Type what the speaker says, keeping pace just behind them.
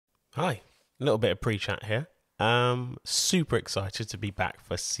Hi, a little bit of pre-chat here. Super excited to be back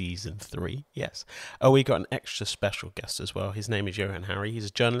for season 3. Yes. Oh, we got an extra special guest as well. His name is Johann Hari. He's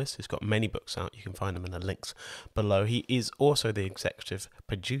a journalist who's got many books out. You can find them in the links below. He is also the executive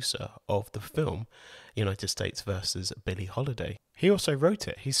producer of the film United States versus Billie Holiday. He also wrote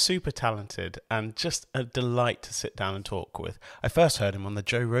it. He's super talented and just a delight to sit down and talk with. I first heard him on the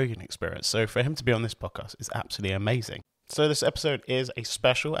Joe Rogan Experience, so for him to be on this podcast is absolutely amazing. So this episode is a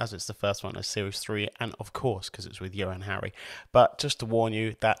special, as it's the first one of Series 3, and of course, because it's with Johann Hari. But just to warn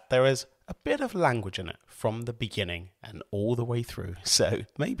you that there is a bit of language in it from the beginning and all the way through. So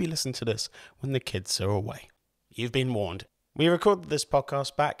maybe listen to this when the kids are away. You've been warned. We recorded this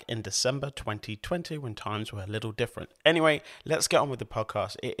podcast back in December 2020 when times were a little different. Anyway, let's get on with the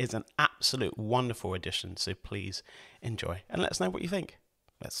podcast. It is an absolute wonderful edition, so please enjoy and let us know what you think.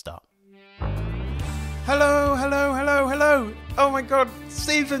 Let's start. Hello. Oh my god,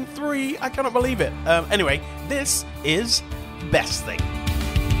 season 3. I cannot believe it. Anyway, this is Best Thing.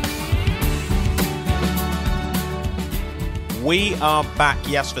 We are back,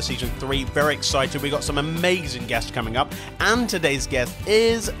 yes, for season 3. Very excited. We got some amazing guests coming up, and today's guest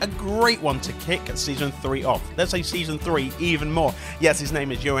is a great one to kick season 3 off. Let's say season 3 even more. Yes, his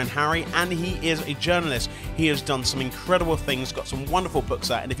name is Johann Hari, and he is a journalist. He has done some incredible things, got some wonderful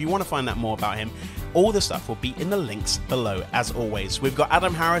books out, and if you want to find out more about him, all the stuff will be in the links below, as always. We've got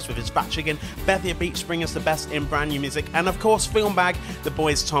Adam Harris with his Fat Chicken, Bethia Beach bringing us the best in brand new music, and of course, Film Bag, the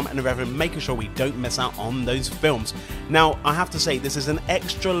boys Tom and the Reverend, making sure we don't miss out on those films. Now, I have to say, this is an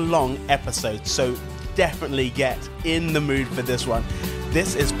extra long episode, so definitely get in the mood for this one.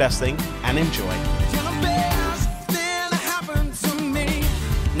 This is Best Thing, and enjoy.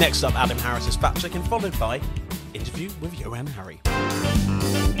 Next up, Adam Harris's Fat Chicken, followed by interview with Johann Hari.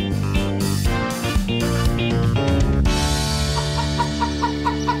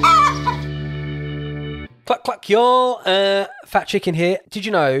 Cluck, cluck, y'all. Fat Chicken here. Did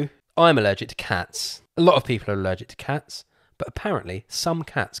you know I'm allergic to cats? A lot of people are allergic to cats, but apparently some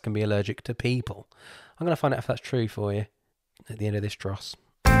cats can be allergic to people. I'm going to find out if that's true for you at the end of this dross.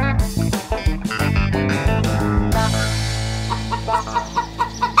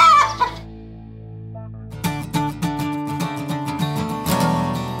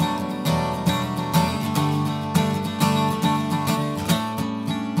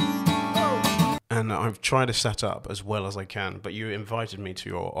 And I've tried to set up as well as I can, but you invited me to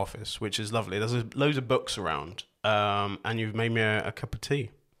your office, which is lovely. There's loads of books around, and you've made me a cup of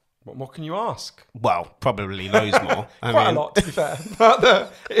tea. What more can you ask? Well, probably loads more. Quite a lot, to be fair.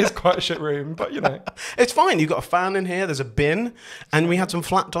 But it is quite a shit room, but you know. It's fine. You've got a fan in here, there's a bin, and we had some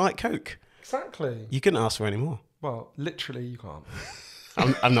flat Diet Coke. Exactly. You couldn't ask for any more. Well, literally, you can't.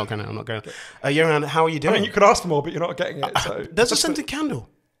 I'm not going to. Johann, how are you doing? I mean, you could ask for more, but you're not getting it. So there's a scented candle.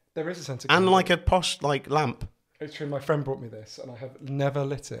 There is a scented candle. candle. And like a posh lamp. It's true, my friend brought me this, and I have never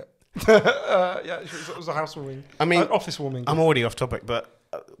lit it. Yeah, it was a housewarming. I mean, office warming. I'm already off topic, but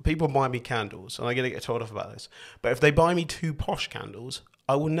people buy me candles, and I'm going to get told off about this. But if they buy me too posh candles,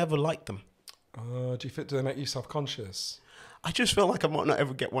 I will never like them. Do they make you self-conscious? I just feel like I might not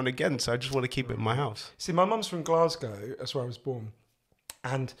ever get one again, so I just want to keep it in my house. See, my mum's from Glasgow, that's where I was born,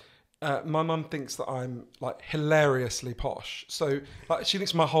 and my mum thinks that I'm like hilariously posh. So like she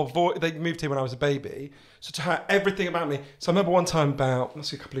thinks my whole voice. They moved here when I was a baby, so to her everything about me. So I remember one time must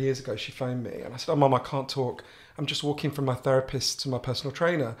be a couple of years ago, she phoned me and I said, "Oh, Mum, I can't talk. I'm just walking from my therapist to my personal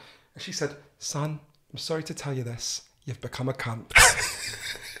trainer." And she said, "Son, I'm sorry to tell you this. You've become a cunt."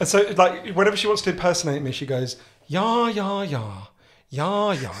 And so like whenever she wants to impersonate me, she goes, "Yeah, yeah, yeah."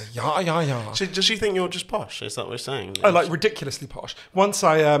 Yeah. So does she think you're just posh? Is that what we're saying? Oh, like ridiculously posh. Once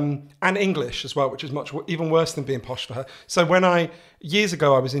and English as well, which is even worse than being posh for her. So years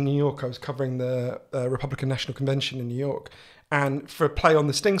ago, I was in New York. I was covering the Republican National Convention in New York. And for a play on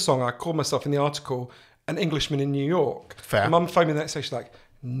the Sting song, I called myself in the article an Englishman in New York. Fair. Mum phoned me the next day. She's like,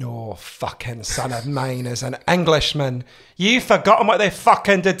 "No fucking son of mine is an Englishman. You've forgotten what they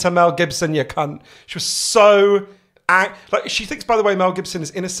fucking did to Mel Gibson, you cunt." She was so... Like she thinks, by the way, Mel Gibson is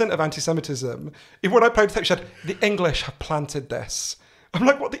innocent of anti-Semitism. When I played the tape, she said, "The English have planted this." I'm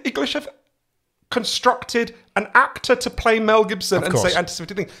like, what? The English have constructed an actor to play Mel Gibson and say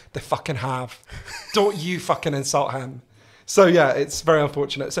anti-Semitic things? They fucking have. Don't you fucking insult him. So yeah, it's very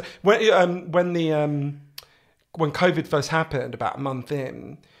unfortunate. So when COVID first happened, about a month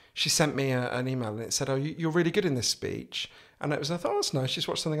in, she sent me an email and it said, "Oh, you're really good in this speech." And I thought, "Oh, that's nice. She's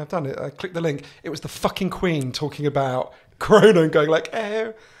watched something I've done." I clicked the link. It was the fucking Queen talking about Corona and going like,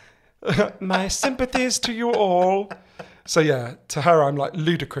 "Oh, My sympathies to you all. So yeah, to her, I'm like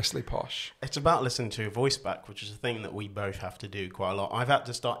ludicrously posh. It's about listening to your voice back, which is a thing that we both have to do quite a lot. I've had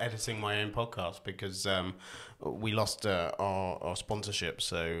to start editing my own podcast because we lost our sponsorship,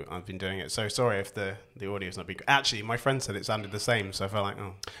 so I've been doing it. So sorry if the audio's not been... Actually, my friend said it sounded the same, so I felt like,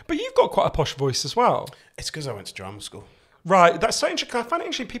 oh. But you've got quite a posh voice as well. It's because I went to drama school. Right, that's so interesting. I find it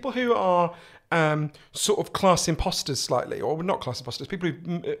interesting, people who are sort of class imposters slightly, or not class imposters, people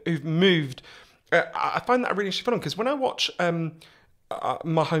who've moved... I find that really interesting because when I watch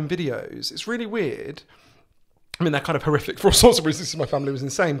my home videos, it's really weird. I mean, they're kind of horrific for all sorts of reasons. My family was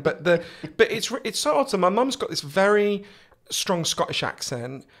insane, but it's so odd. So my mum's got this very strong Scottish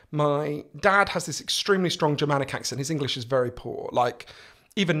accent. My dad has this extremely strong Germanic accent. His English is very poor. Like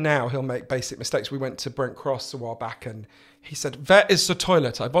even now, he'll make basic mistakes. We went to Brent Cross a while back, and he said, "Where is the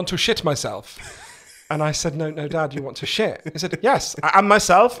toilet? I want to shit myself." And I said, no, Dad, you want to shit? He said, yes, I am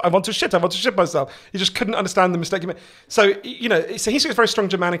myself. I want to shit myself. He just couldn't understand the mistake he made. So, so he's got a very strong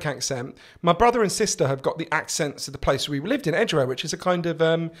Germanic accent. My brother and sister have got the accents of the place we lived in, Edgware, which is a kind of,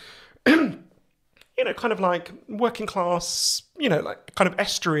 kind of like working class, like kind of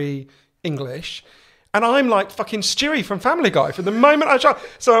estuary English. And I'm like fucking Stewie from Family Guy from the moment I shot.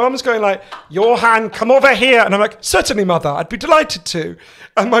 So my mum's going like, Johann, come over here. And I'm like, certainly, mother, I'd be delighted to.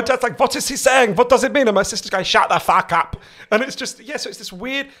 And my dad's like, what is he saying? What does it mean? And my sister's going, shut the fuck up. And it's just, so it's this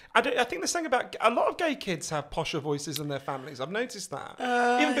weird, I think this thing about, a lot of gay kids have posher voices in their families. I've noticed that.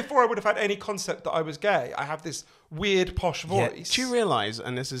 Even before I would have had any concept that I was gay, I have this weird posh voice. Yeah. Do you realise,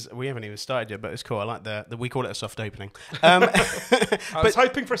 and we haven't even started yet, but it's cool. I like we call it a soft opening. I was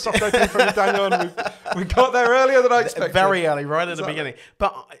hoping for a soft opening from Daniel, and we got there earlier than I expected. Very early, right at the beginning.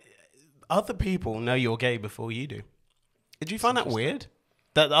 But other people know you're gay before you do. Did you find that weird?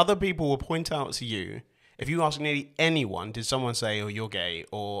 That other people will point out to you, if you ask nearly anyone, did someone say, oh, you're gay?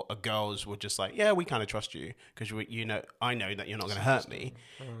 Or a girls were just like, yeah, we kind of trust you because I know that you're not going to hurt me.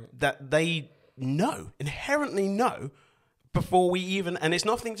 Right. That they inherently know before we even, and it's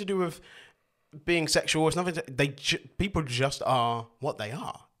nothing to do with being sexual. It's nothing people just are what they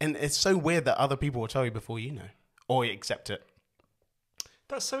are. And it's so weird that other people will tell you before you know, or you accept it.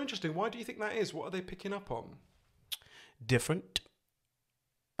 That's so interesting. Why do you think that is? What are they picking up on? Different.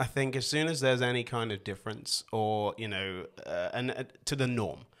 I think as soon as there's any kind of difference or, to the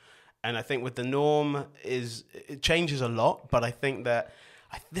norm. And I think with the norm it changes a lot, but I think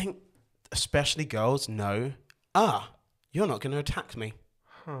especially girls know, you're not going to attack me.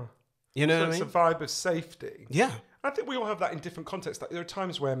 Huh. You know what I mean? It's a vibe of safety. Yeah. I think we all have that in different contexts. Like there are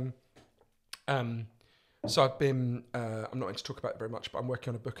times when, so I've been, I'm not going to talk about it very much, but I'm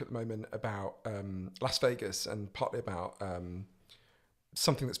working on a book at the moment about Las Vegas and partly about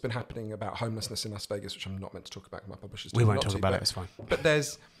something that's been happening about homelessness in Las Vegas, which I'm not meant to talk about. My publishers. We won't talk about it. It's fine.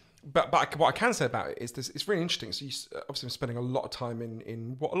 But what I can say about it is it's really interesting. So obviously I'm spending a lot of time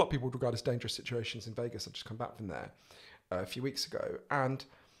in what a lot of people would regard as dangerous situations in Vegas. I've just come back from there a few weeks ago, and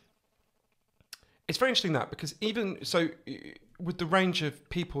it's very interesting because even so, with the range of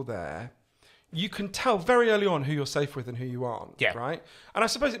people there, you can tell very early on who you're safe with and who you aren't. Yeah. Right. And I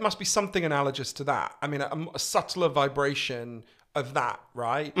suppose it must be something analogous to that. I mean, a subtler vibration of that,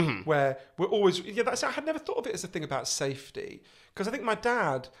 right? Mm-hmm. Where we're always, I had never thought of it as a thing about safety. Because I think my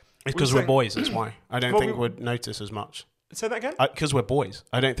dad... It's because we're boys, that's why. I don't think we'd notice as much. Say that again? Because we're boys.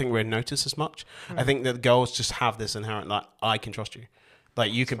 I don't think we'd notice as much. I think that girls just have this inherent, like, I can trust you.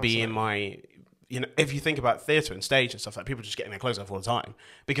 Like, you could be in my... if you think about theatre and stage and stuff, like people just getting their clothes off all the time.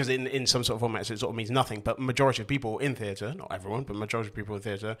 Because in some sort of formats, it sort of means nothing. But majority of people in theatre, not everyone, but majority of people in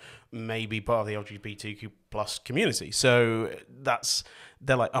theatre may be part of the LGBTQ plus community. So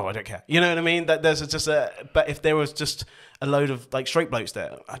they're like, oh, I don't care. You know what I mean? That there's just but if there was just a load of like straight blokes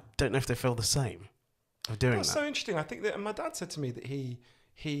there, I don't know if they feel the same of doing that. That's so interesting. I think that my dad said to me that he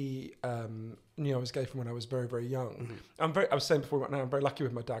knew I was gay from when I was very, very young. Mm-hmm. I was saying before right now, I'm very lucky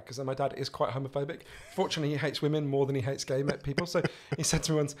with my dad because my dad is quite homophobic. Fortunately, he hates women more than he hates gay people. So he said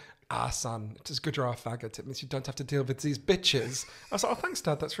to me once, son, it's as good you're a faggot. It means you don't have to deal with these bitches. I was like, oh, thanks,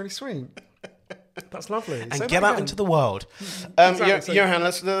 Dad. That's really sweet. That's lovely. And get out into the world. Johann,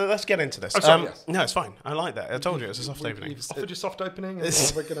 let's get into this. Yes. No, it's fine. I like that. I told you it's a soft opening. We've offered you soft opening,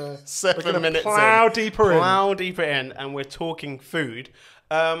 and we're going to plow deeper in. And we're talking food.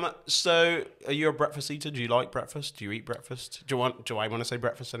 So are you a breakfast eater? Do you like breakfast? Do you eat breakfast? Do I want to say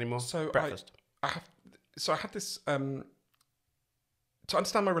breakfast anymore? Breakfast. I had this, to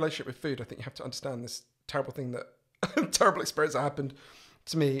understand my relationship with food, I think you have to understand this terrible thing terrible experience that happened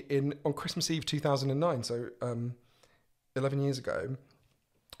to me on Christmas Eve 2009. So 11 years ago,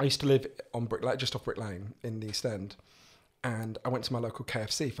 I used to live on Brick Lane, just off Brick Lane in the East End. and I went to my local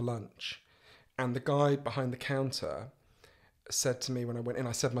KFC for lunch. And the guy behind the counter said to me when I went in,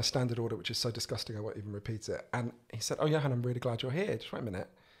 I said my standard order, which is so disgusting, I won't even repeat it. And he said, "Oh, Johann, I'm really glad you're here. Just wait a minute."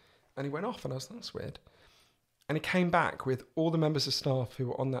 And he went off, and I was like, "That's weird." And he came back with all the members of staff who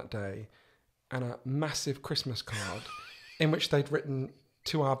were on that day and a massive Christmas card in which they'd written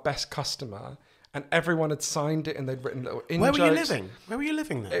 "to our best customer," and everyone had signed it, and they'd written little in Where jokes. were you living? Where were you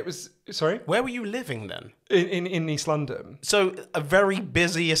living then? It was, sorry? Where were you living then? In East London. So a very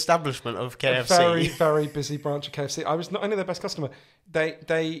busy establishment of KFC. A very, very busy branch of KFC. I was not only their best customer,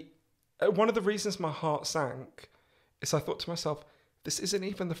 they one of the reasons my heart sank is I thought to myself, this isn't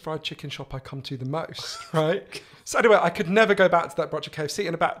even the fried chicken shop I come to the most, right? So anyway, I could never go back to that branch of KFC.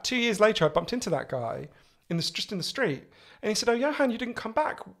 And about 2 years later, I bumped into that guy just in the street. And he said, "Oh, Johann, you didn't come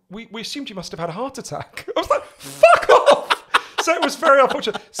back. We assumed you must have had a heart attack." I was like, fuck off! So it was very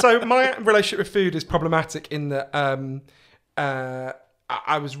unfortunate. So my relationship with food is problematic in that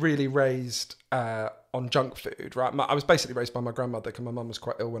I was really raised on junk food, right? I was basically raised by my grandmother because my mum was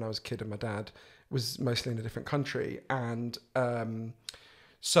quite ill when I was a kid and my dad was mostly in a different country. And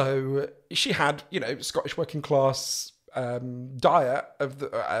so she had, Scottish working class diet of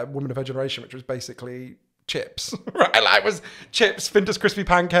the woman of her generation, which was basically chips, right? Like, it was chips, Finder's crispy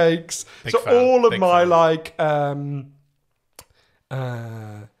pancakes. Big so fan, all of big my fan.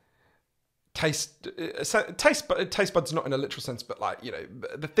 taste buds, not in a literal sense, but like,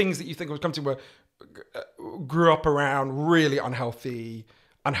 the things that you think was coming to grew up around really unhealthy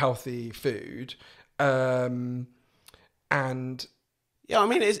food. And Yeah, I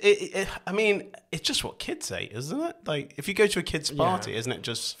mean, it's just what kids ate, isn't it? Like, if you go to a kid's party, isn't it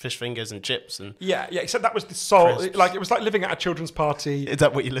just fish fingers and chips and? Yeah. Except that was the soul. Crisps. Like, it was like living at a children's party. Is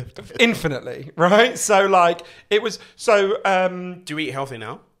that what you lived? Infinitely, right? So like it was. So do you eat healthy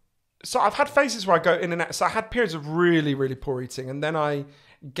now? so I've had phases where I go in and out. So I had periods of really, really poor eating, and then I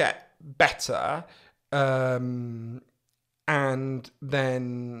get better, and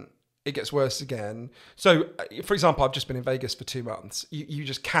then it gets worse again. So, for example, I've just been in Vegas for 2 months. You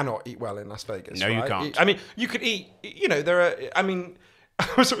just cannot eat well in Las Vegas. No, you right? can't. I mean, you could eat. There are. I mean,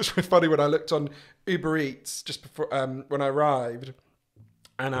 it was really funny when I looked on Uber Eats just before when I arrived,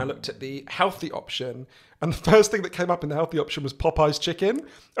 and I looked at the healthy option, and the first thing that came up in the healthy option was Popeye's chicken.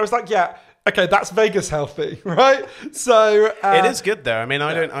 I was like, yeah, okay, that's Vegas healthy, right? So it is good though. I mean,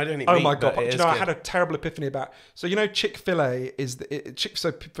 I don't eat oh meat, my god! but it is I good. had a terrible epiphany about. So Chick-fil-A is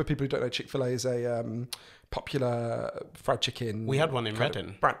so for people who don't know, Chick-fil-A is a popular fried chicken. We had one in kind of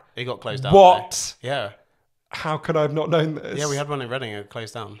Reading. brand. It got closed down. What? though. Yeah. How could I have not known this? Yeah, we had one in Reading. It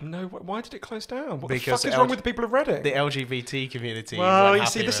closed down. No, why did it close down? What Because the fuck is wrong with the people of Reading? The LGBT community. Well, weren't you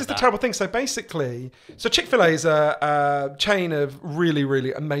see, happy this with is the that. terrible thing. So basically, Chick-fil-A is a chain of really,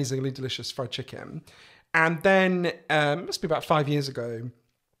 really amazingly delicious fried chicken. And then, it must be about 5 years ago,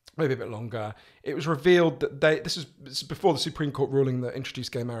 maybe a bit longer, it was revealed that this is before the Supreme Court ruling that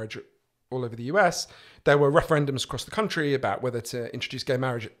introduced gay marriage all over the US. There were referendums across the country about whether to introduce gay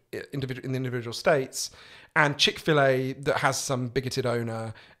marriage in the individual states. And Chick-fil-A, that has some bigoted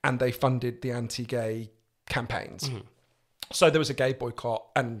owner, and they funded the anti-gay campaigns. Mm-hmm. So there was a gay boycott,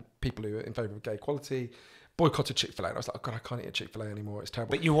 and people who were in favour of gay equality boycotted Chick-fil-A. And I was like, oh God, I can't eat a Chick-fil-A anymore. It's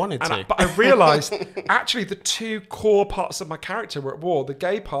terrible. But you wanted to. But I realised, actually, the two core parts of my character were at war. The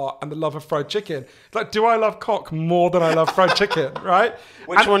gay part and the love of fried chicken. Like, do I love cock more than I love fried chicken, right?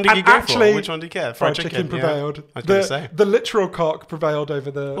 Which one did you go for? Which one did you get? Fried chicken prevailed. Yeah. I was going to say. The literal cock prevailed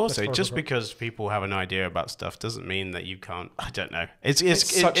over the... Also, just because people have an idea about stuff doesn't mean that you can't... I don't know. It's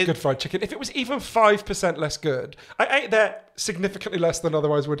such good fried chicken. If it was even 5% less good, I ate there significantally less than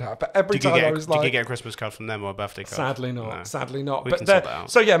otherwise would have. But every time I was like... Did you get a Christmas card from them or a birthday card? Sadly not. No. Sadly not. We But can sort that out.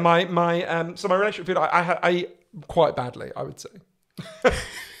 so yeah, my relationship with food, I eat quite badly, I would say.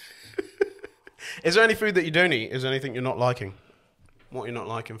 Is there any food that you don't eat? Is there anything you're not liking? What you're not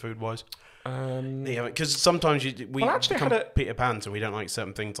liking food-wise? Yeah, because sometimes we become Peter Pans and we don't like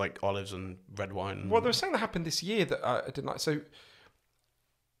certain things like olives and red wine. Well, there was something that happened this year that I didn't like. So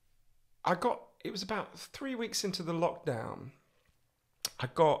it was about 3 weeks into the lockdown, I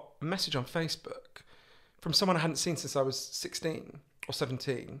got a message on Facebook from someone I hadn't seen since I was 16 or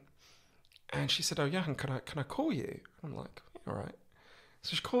 17. And she said, "Oh, Johann, can I call you?" And I'm like, "All right."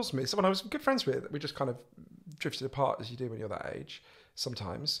 So she calls me, someone I was good friends with. We just kind of drifted apart, as you do when you're that age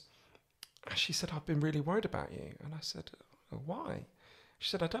sometimes. And she said, "I've been really worried about you." And I said, "Oh, why?" She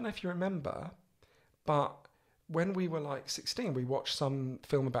said, "I don't know if you remember, but when we were like 16, we watched some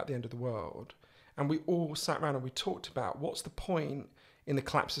film about the end of the world. And we all sat around and we talked about what's the point in the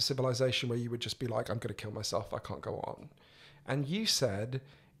collapse of civilization where you would just be like, I'm going to kill myself, I can't go on. And you said,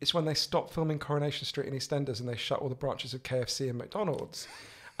 it's when they stopped filming Coronation Street in EastEnders and they shut all the branches of KFC and McDonald's.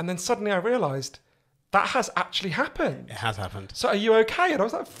 And then suddenly I realised that has actually happened. It has happened. So are you okay? And I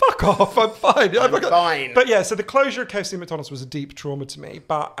was like, fuck off, I'm fine. I'm fine. But yeah, so the closure of KFC and McDonald's was a deep trauma to me.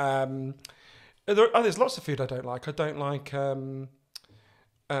 But there's lots of food I don't like. I don't like...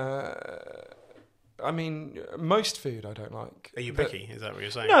 most food I don't like. Are you picky? Is that what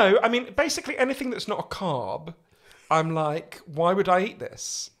you're saying? No, I mean, basically anything that's not a carb, I'm like, why would I eat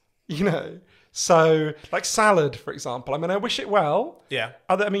this? You know? So, like salad, for example. I mean, I wish it well. Yeah.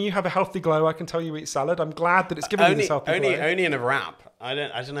 You have a healthy glow. I can tell you eat salad. I'm glad that it's giving you this healthy glow. Only in a wrap. I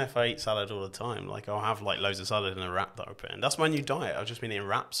don't know if I eat salad all the time. Like, I'll have like loads of salad in a wrap that I put in. That's my new diet. I've just been eating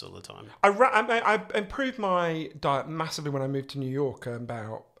wraps all the time. I improved my diet massively when I moved to New York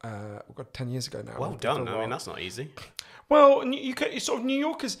about 10 years ago now. Well done. I mean, that's not easy. Well, you sort of New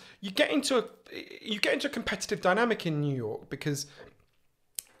Yorkers, you get into a competitive dynamic in New York because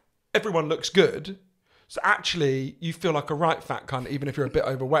everyone looks good. So actually, you feel like a right fat cunt, even if you're a bit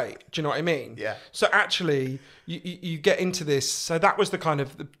overweight. Do you know what I mean? Yeah. So actually, you get into this. So that was that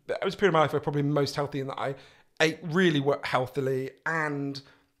was a period of my life where probably most healthy in that I ate really healthily. And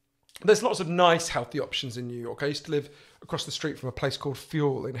there's lots of nice healthy options in New York. I used to live across the street from a place called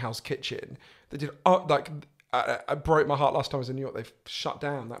Fuel in Hell's Kitchen. They did I broke my heart last time I was in New York. They've shut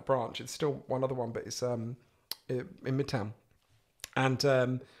down that branch. It's still one other one, but it's in Midtown.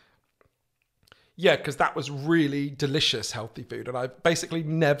 And yeah, because that was really delicious, healthy food. And I've basically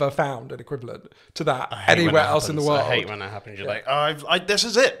never found an equivalent to that anywhere else in the world. I hate when that happens. You're like, this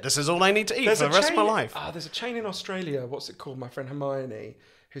is it. This is all I need to eat for the rest of my life. There's a chain in Australia. What's it called? My friend Hermione,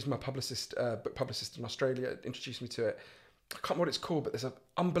 who's my book publicist in Australia, introduced me to it. I can't remember what it's called, but there's an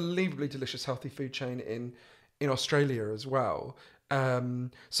unbelievably delicious healthy food chain in Australia as well.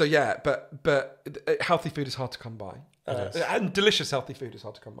 So yeah, but healthy food is hard to come by. And delicious healthy food is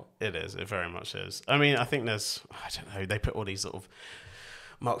hard to come by. It is. It very much is. I mean, I think I don't know, they put all these sort of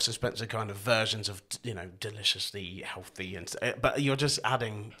Marks and Spencer kind of versions of, deliciously healthy, but you're just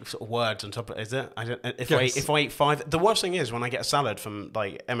adding sort of words on top of it, is it? If I eat 5, the worst thing is when I get a salad from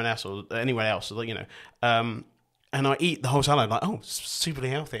like M&S or anywhere else, and I eat the whole salad, like, oh, it's superly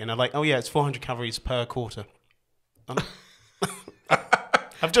healthy, and I'm like, oh yeah, it's 400 calories per quarter.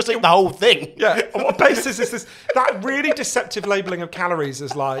 I've just eaten the whole thing. Yeah. On what basis is this? That really deceptive labelling of calories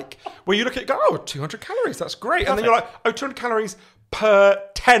is like, where you look at it, go, oh, 200 calories, that's great. Perfect. And then you're like, oh, 200 calories per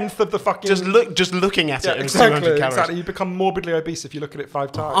 10th of the fucking... Just looking at it, it's 200 calories. Exactly. You become morbidly obese if you look at it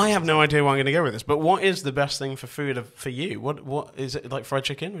 5 times. I have no idea where I'm going to go with this, but what is the best thing for food for you? What is it, like fried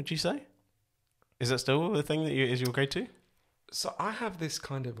chicken, would you say? Is that still the thing that is your go-to? So I have this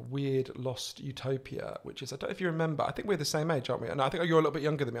kind of weird lost utopia, which is, I don't know if you remember, I think we're the same age, aren't we? And I think you're a little bit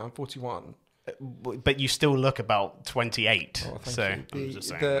younger than me. I'm 41. But you still look about 28. Oh, so I'm just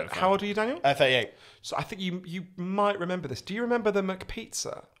saying. How old are you, Daniel? 38. So I think you might remember this. Do you remember the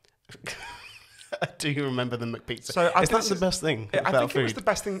McPizza? Do you remember the McPizza? So is that the best thing about I think food? it was the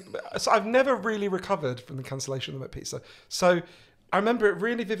best thing. So I've never really recovered from the cancellation of the McPizza. So I remember it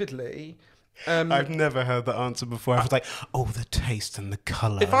really vividly. I've never heard that answer before. I was like, oh, the taste and the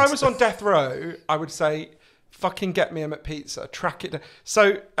colour. If I was on death row, I would say, fucking get me a McPizza, track it down.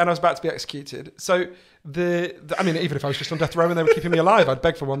 So, and I was about to be executed. So, I mean, even if I was just on death row and they were keeping me alive, I'd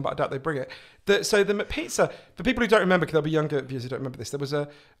beg for one, but I doubt they'd bring it. So the McPizza, for people who don't remember, because there'll be younger viewers who don't remember this, there was a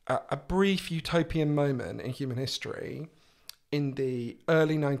brief utopian moment in human history in the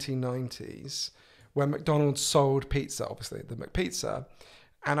early 1990s when McDonald's sold pizza, obviously, the McPizza.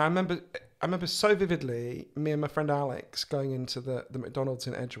 And I remember so vividly me and my friend Alex going into the McDonald's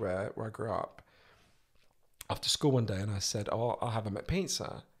in Edgware, where I grew up, after school one day, and I said, oh, I'll have a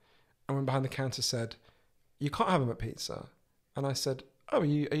McPizza. And when behind the counter said, you can't have a McPizza. And I said, oh, are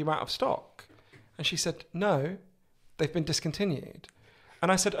you out of stock? And she said, no, they've been discontinued.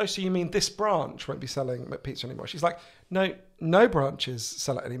 And I said, oh, so you mean this branch won't be selling McPizza anymore? She's like, no branches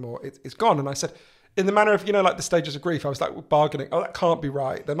sell it anymore. It's gone. And I said, in the manner of, like the stages of grief, I was like bargaining. Oh, that can't be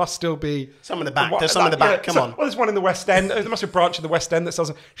right. There must still be... Some in the back. There's some in the back. Come on. Well, there's one in the West End. There must be a branch in the West End that sells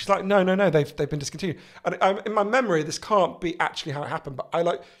them. She's like, no. They've been discontinued. And in my memory, this can't be actually how it happened. But I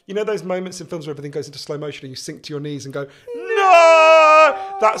like, those moments in films where everything goes into slow motion and you sink to your knees and go,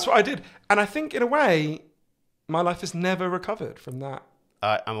 no! That's what I did. And I think, in a way, my life has never recovered from that.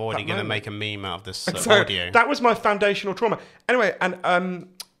 I'm already going to make a meme out of this audio. That was my foundational trauma. Anyway, and...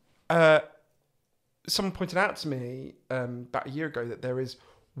 someone pointed out to me about a year ago that there is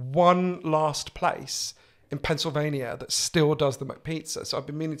one last place in Pennsylvania that still does the McPizza. So I've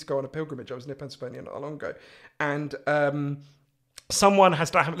been meaning to go on a pilgrimage. I was near Pennsylvania not that long ago. And someone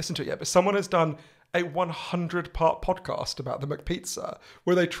has done, I haven't listened to it yet, but someone has done a 100-part podcast about the McPizza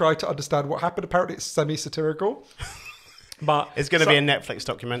where they try to understand what happened. Apparently, it's semi-satirical. But It's going to be a Netflix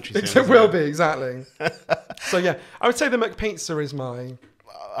documentary soon. It will be, exactly. So yeah, I would say the McPizza is my.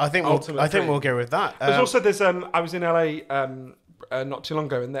 I think we'll go with that. There's I was in LA not too long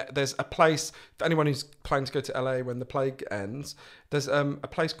ago, and there's a place for anyone who's planning to go to LA when the plague ends. There's a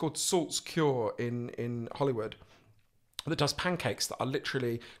place called Salt's Cure in Hollywood that does pancakes that are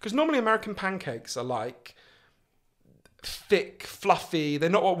literally, because normally American pancakes are like thick, fluffy. They're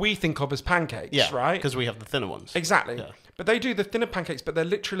not what we think of as pancakes, right? Because we have the thinner ones. Exactly. Yeah. But they do the thinner pancakes, but they're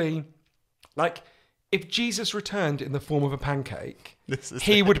literally like, if Jesus returned in the form of a pancake,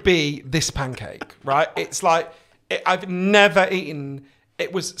 he would be this pancake, right? It's like, I've never eaten,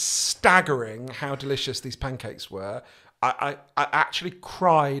 it was staggering how delicious these pancakes were. I actually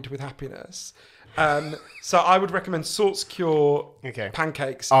cried with happiness. So I would recommend Salt's Cure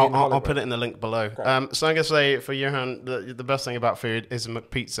pancakes in Hollywood. I'll put it in the link below. So I'm going to say for Johann, the best thing about food is a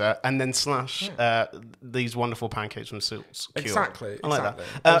McPizza, and then these wonderful pancakes from Salt's Cure. Exactly. I like exactly.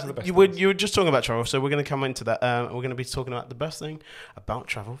 that. Those are the best things. You were just talking about travel, so we're going to come into that. We're going to be talking about the best thing about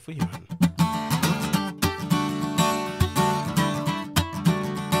travel for Johann.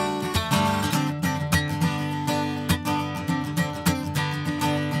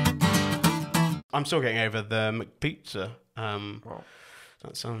 I'm still getting over the McPizza.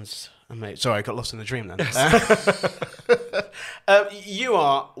 That sounds amazing. Sorry, I got lost in the dream then. You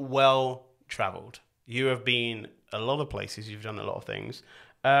are well travelled. You have been a lot of places. You've done a lot of things.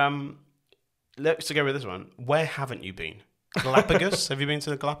 Let's go with this one. Where haven't you been? Galapagos? Have you been to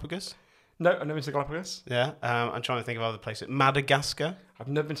the Galapagos? No, I've never been to Galapagos. Yeah, I'm trying to think of other places. Madagascar? I've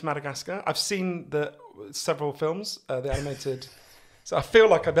never been to Madagascar. I've seen several films, the animated. So I feel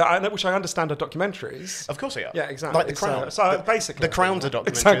like which I understand are documentaries. Of course they are. Yeah, exactly. Like The Crown. So basically, The Crown's a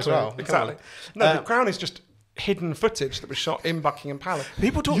documentary as well. Exactly. No, The Crown is just hidden footage that was shot in Buckingham Palace.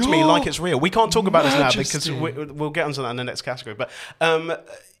 People talk to me like it's real. We can't talk about this now because we'll get onto that in the next category. But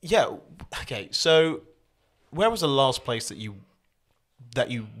yeah, okay. So where was the last place that you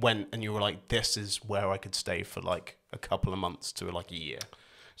went and you were like, this is where I could stay for like a couple of months to like a year?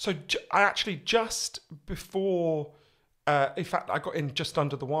 So I actually just before. In fact, I got in just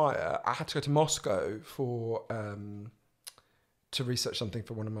under the wire. I had to go to Moscow to research something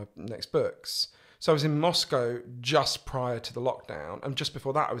for one of my next books. So I was in Moscow just prior to the lockdown, and just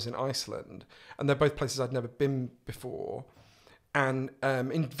before that I was in Iceland. And they're both places I'd never been before. And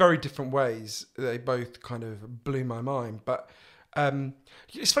in very different ways, they both kind of blew my mind. But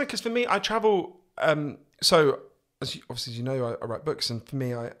it's funny because for me, I travel... Obviously, as you know, I write books, and for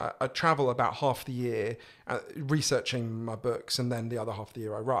me, I travel about half the year researching my books, and then the other half of the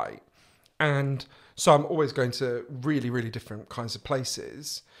year I write. And so I'm always going to really, really different kinds of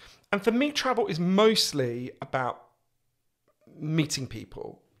places. And for me, travel is mostly about meeting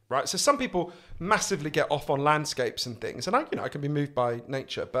people, right? So some people massively get off on landscapes and things, and I can be moved by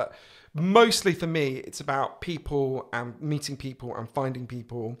nature, but mostly for me, it's about people and meeting people and finding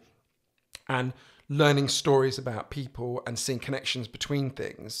people and learning stories about people and seeing connections between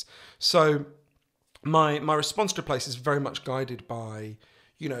things. So my response to a place is very much guided by,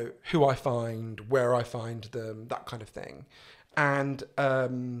 who I find, where I find them, that kind of thing. And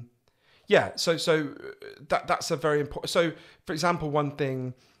so that's a very important. So for example, one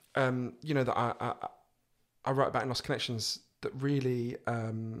thing that I write about in Lost Connections that really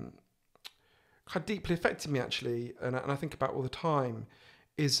kind of deeply affected me actually, and I think about all the time,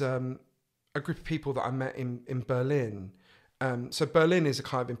 is a group of people that I met in Berlin. So Berlin is a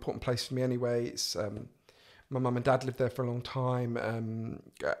kind of important place for me anyway. It's my mum and dad lived there for a long time.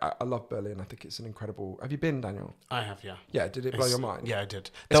 I love Berlin. I think it's an incredible... Have you been, Daniel? I have, yeah. Yeah, did it blow your mind? Yeah, I did.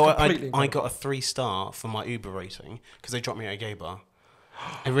 It's Though completely I got a 3-star for my Uber rating because they dropped me at a gay bar.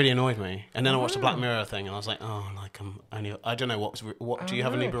 It really annoyed me. And then I watched the Black Mirror thing and I was like, I don't know what do you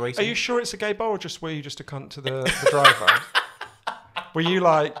have an Uber rating? Are you sure it's a gay bar, or were you just a cunt to the driver? Were you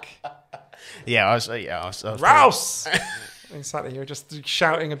like... Yeah, I was Rouse! Exactly, you were just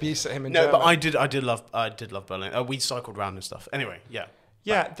shouting abuse at him in German. But I did love Berlin. We cycled around and stuff. Anyway, yeah.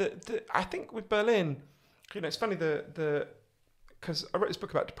 Yeah, I think with Berlin, it's funny because I wrote this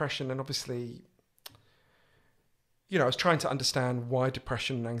book about depression, and obviously, I was trying to understand why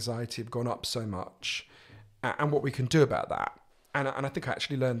depression and anxiety have gone up so much, and what we can do about that. And I think I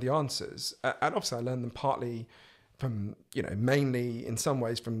actually learned the answers, and obviously I learned them partly from, mainly in some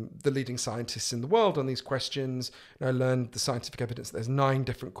ways from the leading scientists in the world on these questions. And I learned the scientific evidence that there's 9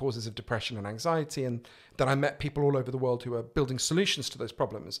 different causes of depression and anxiety, and then I met people all over the world who are building solutions to those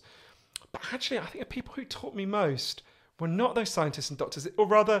problems. But actually, I think the people who taught me most were not those scientists and doctors, or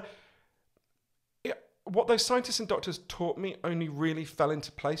rather, what those scientists and doctors taught me only really fell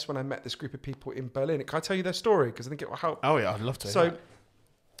into place when I met this group of people in Berlin. Can I tell you their story? Because I think it will help. Oh yeah, I'd love to. So,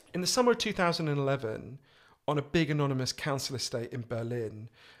 in the summer of 2011, on a big anonymous council estate in Berlin,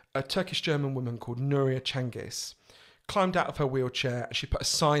 a Turkish-German woman called Nuria Cengiz climbed out of her wheelchair and she put a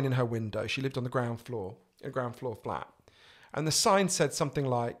sign in her window. She lived on the ground floor, in a ground floor flat. And the sign said something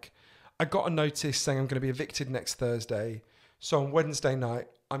like, I got a notice saying I'm going to be evicted next Thursday, so on Wednesday night,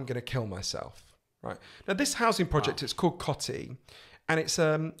 I'm going to kill myself. Right. Now, this housing project, it's called Cotti, and it's,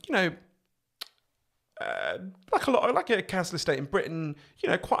 like a council estate in Britain,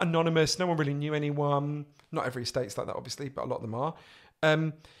 quite anonymous. No one really knew anyone. Not every estate's like that, obviously, but a lot of them are.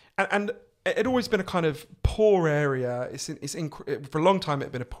 And it had always been a kind of poor area. For a long time, it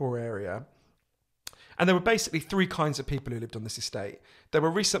had been a poor area. And there were basically three kinds of people who lived on this estate. There were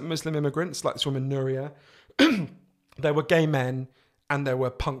recent Muslim immigrants, like this woman Nuria. There were gay men, and there were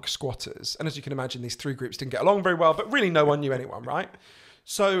punk squatters. And as you can imagine, these three groups didn't get along very well, but really no one knew anyone, right?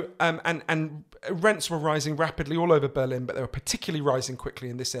 So, and rents were rising rapidly all over Berlin, but they were particularly rising quickly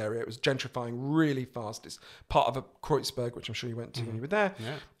in this area. It was gentrifying really fast. It's part of a Kreuzberg, which I'm sure you went to when you were there.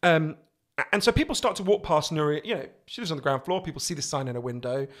 Yeah. And so people start to walk past Nuria. She lives on the ground floor. People see the sign in her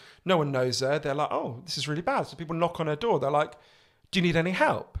window. No one knows her. They're like, oh, this is really bad. So people knock on her door. They're like, do you need any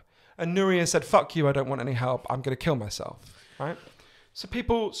help? And Nuria said, fuck you, I don't want any help. I'm going to kill myself, right? So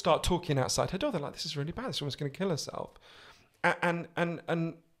people start talking outside her door. They're like, this is really bad. This woman's going to kill herself. And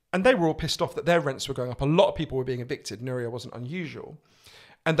they were all pissed off that their rents were going up. A lot of people were being evicted. Nuria wasn't unusual.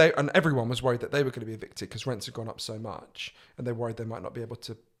 And everyone was worried that they were going to be evicted because rents had gone up so much. And they worried they might not be able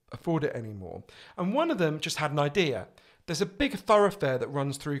to afford it anymore. And one of them just had an idea. There's a big thoroughfare that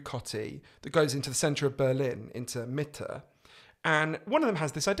runs through Cotti that goes into the centre of Berlin, into Mitte. And one of them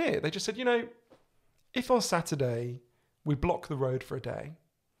has this idea. They just said, if on Saturday we block the road for a day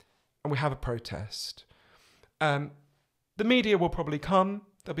and we have a protest, the media will probably come.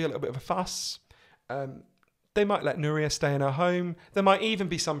 There'll be a little bit of a fuss. They might let Nuria stay in her home. There might even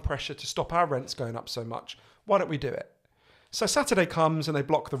be some pressure to stop our rents going up so much. Why don't we do it? So Saturday comes and they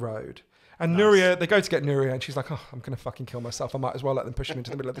block the road. And nice. Nuria, they go to get Nuria and she's like, oh, I'm going to fucking kill myself. I might as well let them push me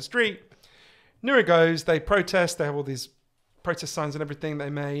into the middle of the street. Nuria goes, they protest. They have all these protest signs and everything they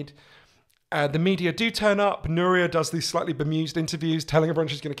made. The media do turn up. Nuria does these slightly bemused interviews telling everyone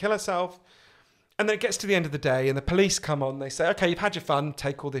she's going to kill herself. And then it gets to the end of the day and the police come on. They say, okay, you've had your fun.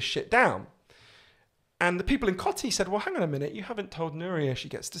 Take all this shit down. And the people in Cotti said, well, hang on a minute. You haven't told Nuria she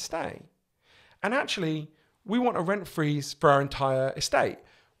gets to stay. And actually, we want a rent freeze for our entire estate.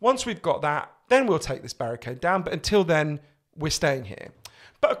 Once we've got that, then we'll take this barricade down. But until then, we're staying here.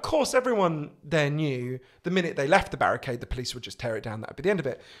 But of course, everyone there knew the minute they left the barricade, the police would just tear it down. That would be the end of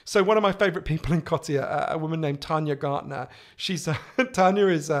it. So one of my favourite people in Cotti, a woman named Tanya Gartner, Tanya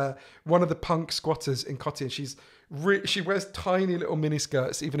is one of the punk squatters in Cotti, and she wears tiny little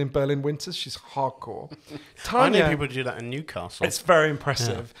miniskirts, even in Berlin winters. She's hardcore. Tanya, I know people do that in Newcastle. It's very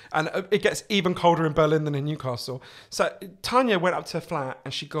impressive. Yeah. And it gets even colder in Berlin than in Newcastle. So Tanya went up to her flat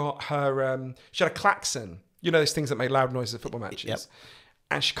and she got her, she had a klaxon. Those things that make loud noises at football matches. Yep.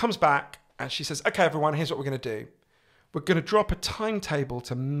 And she comes back and she says, okay, everyone, here's what we're going to do. We're going to drop a timetable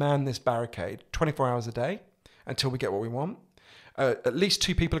to man this barricade 24 hours a day until we get what we want. At least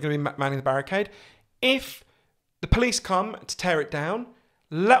 2 people are going to be manning the barricade. If the police come to tear it down,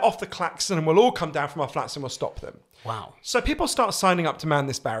 let off the klaxon and we'll all come down from our flats and we'll stop them. Wow. So people start signing up to man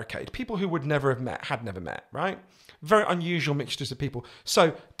this barricade. People who had never met, right? Very unusual mixtures of people.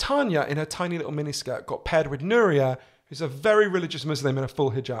 So Tanya, in her tiny little miniskirt, got paired with Nuria, who's a very religious Muslim in a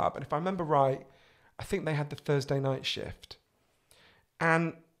full hijab. And if I remember right, I think they had the Thursday night shift.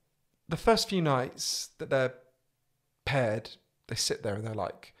 And the first few nights that they're paired, they sit there and they're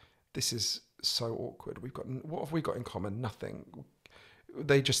like, this is so awkward. What have we got in common? Nothing.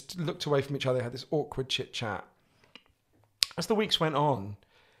 They just looked away from each other, had this awkward chit chat. As the weeks went on,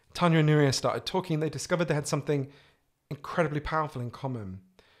 Tanya and Nuria started talking. They discovered they had something incredibly powerful in common.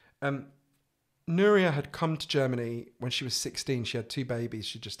 Nuria had come to Germany when she was 16. She had 2 babies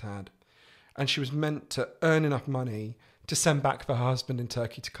she just had. And she was meant to earn enough money to send back for her husband in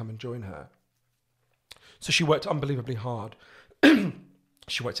Turkey to come and join her. So she worked unbelievably hard.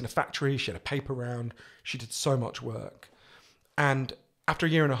 She worked in a factory. She had a paper round. She did so much work. And after a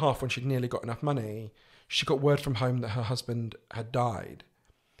year and a half, when she'd nearly got enough money, she got word from home that her husband had died.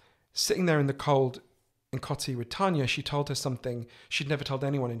 Sitting there in the cold in Cotti with Tanya, she told her something she'd never told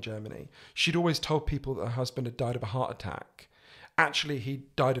anyone in Germany. She'd always told people that her husband had died of a heart attack. Actually, he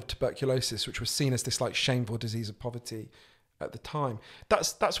died of tuberculosis, which was seen as this shameful disease of poverty at the time.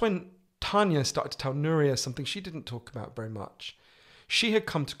 That's when Tanya started to tell Nuria something she didn't talk about very much. She had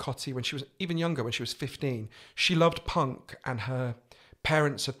come to Cotti when she was even younger, when she was 15. She loved punk, and her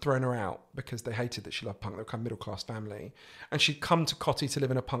parents had thrown her out because they hated that she loved punk. They were kind of middle-class family. And she'd come to Cotti to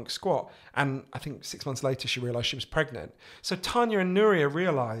live in a punk squat. And I think 6 months later, she realised she was pregnant. So Tanya and Nuria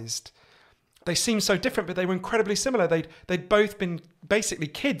realised they seemed so different, but they were incredibly similar. They'd both been basically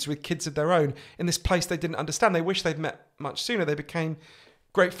kids with kids of their own in this place they didn't understand. They wished they'd met much sooner. They became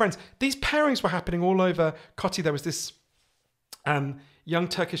great friends. These pairings were happening all over Cotti. There was this young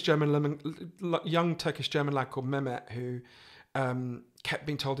Turkish German lad called Mehmet who kept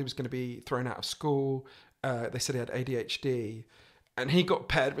being told he was going to be thrown out of school. They said he had ADHD. And he got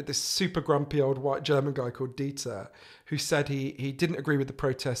paired with this super grumpy old white German guy called Dieter, who said he didn't agree with the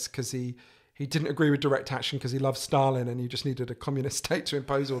protests because he didn't agree with direct action because he loved Stalin and you just needed a communist state to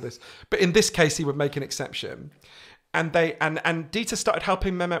impose all this. But in this case, he would make an exception. And Dieter started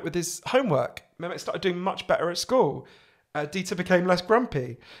helping Mehmet with his homework. Mehmet started doing much better at school. Dieter became less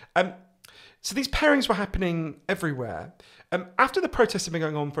grumpy. So these pairings were happening everywhere. After the protests had been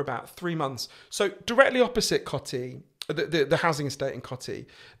going on for about 3 months, so directly opposite Cotti, the housing estate in Cotti,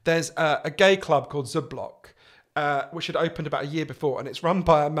 there's a gay club called Zubblock, which had opened about a year before, and it's run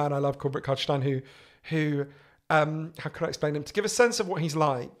by a man I love called Rick Stein, who how can I explain him? To give a sense of what he's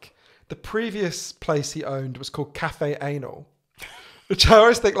like, the previous place he owned was called Cafe Anal, which I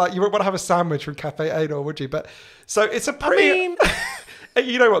always think, like, you wouldn't want to have a sandwich from Cafe Anal, would you? But so it's a pretty...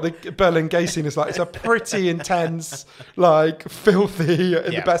 You know what the Berlin gay scene is like. It's a pretty intense, like, filthy,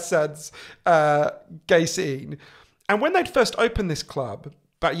 in the best sense, gay scene. And when they'd first opened this club,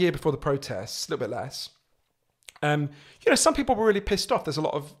 about a year before the protests, a little bit less, some people were really pissed off. There's a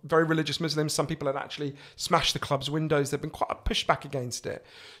lot of very religious Muslims. Some people had actually smashed the club's windows. There'd been quite a pushback against it.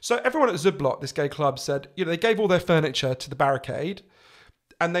 So everyone at Zubblock, this gay club, said, they gave all their furniture to the barricade.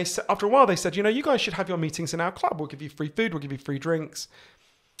 And they said, after a while, they said, you guys should have your meetings in our club. We'll give you free food. We'll give you free drinks.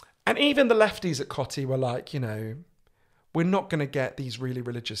 And even the lefties at Cotti were like, we're not going to get these really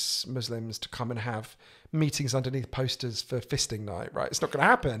religious Muslims to come and have meetings underneath posters for fisting night, right? It's not going to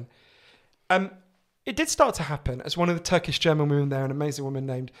happen. It did start to happen, as one of the Turkish German women there, an amazing woman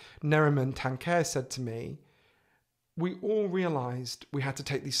named Neriman Tanker, said to me, we all realised we had to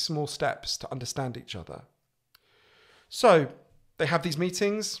take these small steps to understand each other. So they have these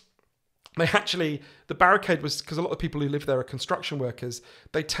meetings. The barricade was, because a lot of people who live there are construction workers,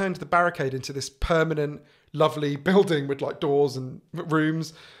 they turned the barricade into this permanent, lovely building with like doors and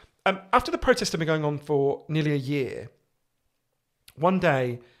rooms. After the protest had been going on for nearly a year, one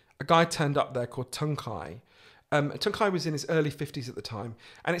day, a guy turned up there called Tunkai. Tunkai was in his early 50s at the time.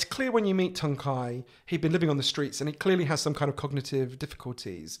 And it's clear when you meet Tunkai, he'd been living on the streets and he clearly has some kind of cognitive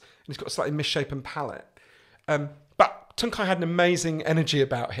difficulties. And he's got a slightly misshapen palate. But Tunkai had an amazing energy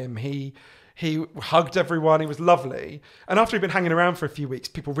about him. He hugged everyone. He was lovely. And after he'd been hanging around for a few weeks,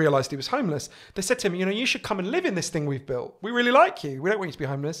 people realised he was homeless. They said to him, you should come and live in this thing we've built. We really like you. We don't want you to be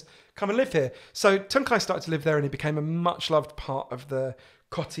homeless. Come and live here. So Tunkai started to live there and he became a much loved part of the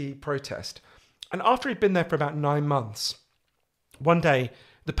Cotti protest. And after he'd been there for about 9 months, one day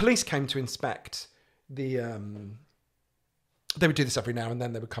the police came to inspect the... they would do this every now and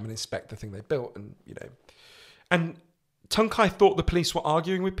then. They would come and inspect the thing they built and Tunkai thought the police were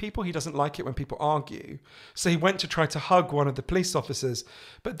arguing with people. He doesn't like it when people argue. So he went to try to hug one of the police officers,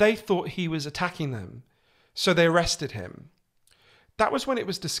 but they thought he was attacking them. So they arrested him. That was when it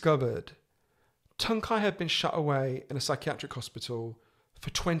was discovered Tunkai had been shut away in a psychiatric hospital for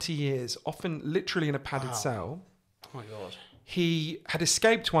 20 years, often literally in a padded cell. Oh my God. He had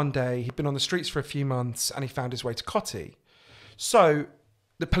escaped one day. He'd been on the streets for a few months and he found his way to Cotti. So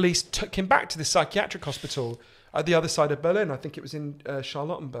the police took him back to the psychiatric hospital at the other side of Berlin. I think it was in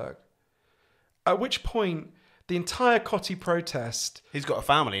Charlottenburg. At which point, the entire Cotti protest... He's got a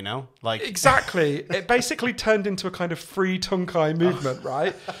family now. Exactly. It basically turned into a kind of free Tunkai movement,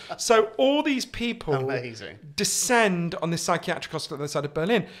 right? So all these people descend on this psychiatric hospital at the other side of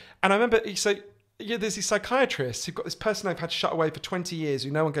Berlin. And I remember, there's these psychiatrists who've got this person they've had shut away for 20 years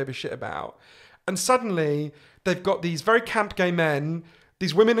who no one gave a shit about. And suddenly, they've got these very camp gay men,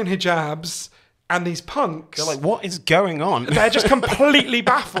 these women in hijabs... and these punks... They're like, what is going on? They're just completely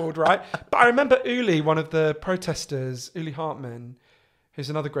baffled, right? But I remember Uli, one of the protesters, Uli Hartmann, who's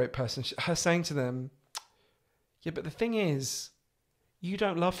another great person, her saying to them, yeah, but the thing is, you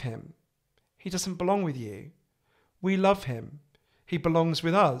don't love him. He doesn't belong with you. We love him. He belongs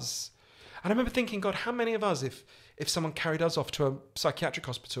with us. And I remember thinking, God, how many of us, if someone carried us off to a psychiatric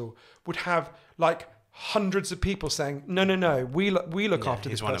hospital, would have, like, hundreds of people saying, no, we look after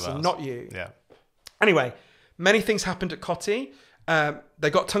this person, not you. Yeah. Anyway, many things happened at Cotti. They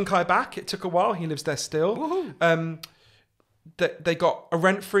got Tunkai back. It took a while. He lives there still. they got a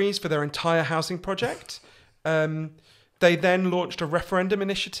rent freeze for their entire housing project. They then launched a referendum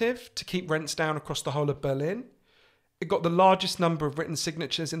initiative to keep rents down across the whole of Berlin. It got the largest number of written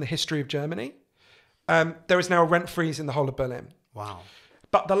signatures in the history of Germany. There is now a rent freeze in the whole of Berlin. Wow.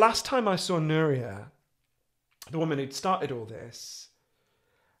 But the last time I saw Nuria, the woman who'd started all this,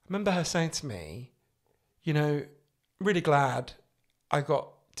 I remember her saying to me, you know, really glad I got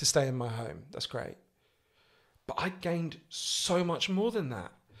to stay in my home. That's great. But I gained so much more than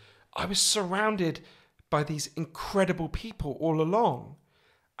that. I was surrounded by these incredible people all along.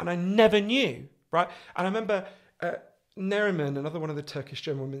 And I never knew, right? And I remember Neriman, another one of the Turkish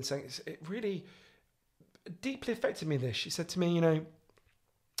German women, saying it really deeply affected me, this. She said to me, you know,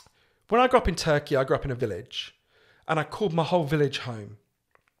 when I grew up in Turkey, I grew up in a village. And I called my whole village home.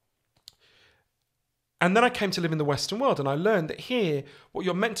 And then I came to live in the Western world, and I learned that here, what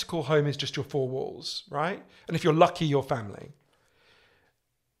you're meant to call home is just your four walls, right? And if you're lucky, your family.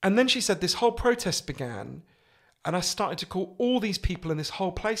 And then she said this whole protest began, and I started to call all these people in this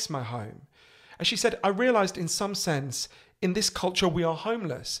whole place my home. And she said, I realized in some sense, in this culture, we are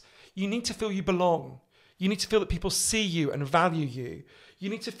homeless. You need to feel you belong. You need to feel that people see you and value you. You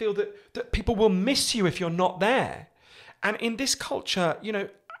need to feel that people will miss you if you're not there. And in this culture, you know,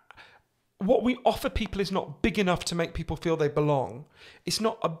 what we offer people is not big enough to make people feel they belong. It's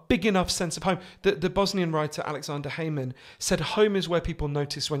not a big enough sense of home. The Bosnian writer Alexander Heyman said home is where people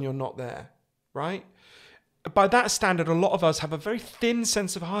notice when you're not there, right? By that standard, a lot of us have a very thin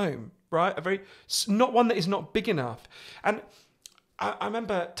sense of home, right? Not one that is not big enough. And I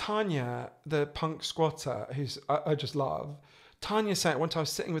remember Tanya, the punk squatter, who's I just love, Tanya said, one time I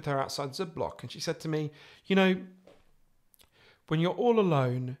was sitting with her outside Zublock, and she said to me, you know, when you're all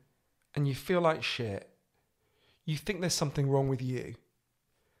alone and you feel like shit, you think there's something wrong with you.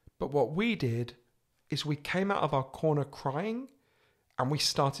 But what we did is we came out of our corner crying and we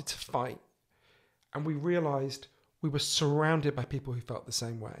started to fight. And we realized we were surrounded by people who felt the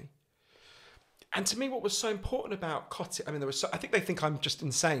same way. And to me, what was so important about Cotty, I mean, I think they think I'm just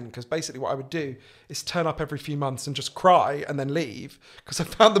insane, because basically what I would do is turn up every few months and just cry and then leave, because I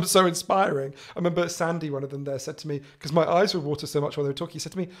found them so inspiring. I remember Sandy, one of them there, said to me, because my eyes would water so much while they were talking, he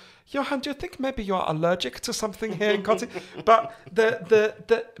said to me, Johann, do you think maybe you're allergic to something here in Cotty? But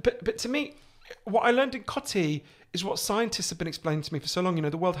but to me, what I learned in Cotty is what scientists have been explaining to me for so long. You know,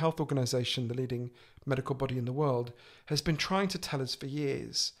 the World Health Organization, the leading medical body in the world, has been trying to tell us for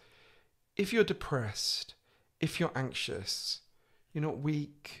years, if you're depressed, if you're anxious, you're not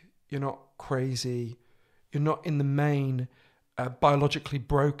weak, you're not crazy, you're not in the main biologically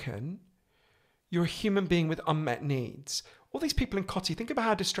broken, you're a human being with unmet needs. All these people in Cotty, think about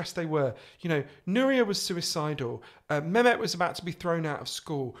how distressed they were. You know, Nuria was suicidal. Mehmet was about to be thrown out of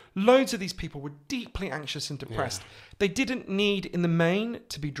school. Loads of these people were deeply anxious and depressed. Yeah. They didn't need, in the main,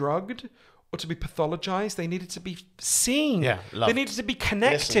 to be drugged or to be pathologized. They needed to be seen. Yeah, they needed to be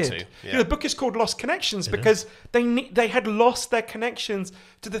connected. Yeah. You know, the book is called Lost Connections because they had lost their connections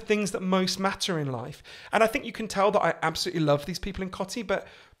to the things that most matter in life. And I think you can tell that I absolutely love these people in Cotty, but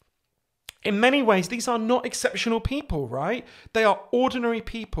in many ways, these are not exceptional people, right? They are ordinary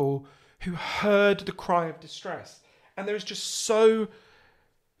people who heard the cry of distress. And there is just so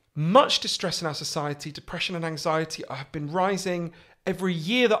much distress in our society. Depression and anxiety have been rising every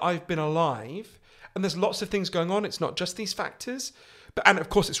year that I've been alive. And there's lots of things going on. It's not just these factors. And of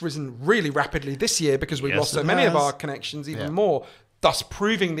course, it's risen really rapidly this year because we've lost so many of our connections even more, thus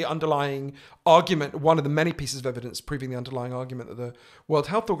proving the underlying argument, one of the many pieces of evidence proving the underlying argument that the World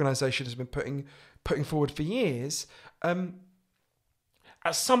Health Organization has been putting forward for years. At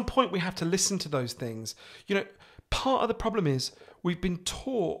some point, we have to listen to those things. You know, part of the problem is we've been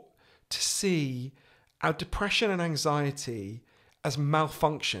taught to see our depression and anxiety as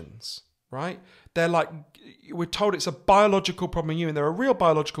malfunctions, right? They're like, we're told it's a biological problem in you, and there are real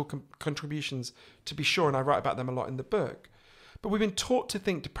biological contributions, to be sure, and I write about them a lot in the book. But we've been taught to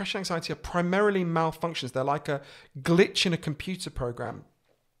think depression and anxiety are primarily malfunctions. They're like a glitch in a computer program.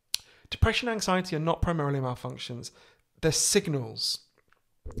 Depression and anxiety are not primarily malfunctions. They're signals.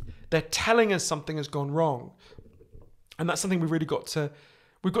 They're telling us something has gone wrong. And that's something we've got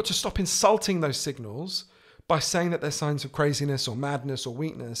to stop insulting those signals by saying that they're signs of craziness or madness or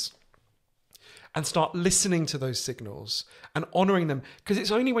weakness, and start listening to those signals and honoring them. Because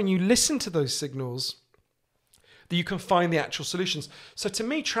it's only when you listen to those signals that you can find the actual solutions. So to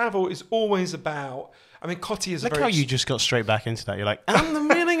me, travel is always about, I mean, Cotty is Look how you just got straight back into that. You're like, and the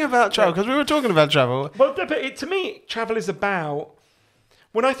meaning about travel, because we were talking about travel. Well, but to me, travel is about,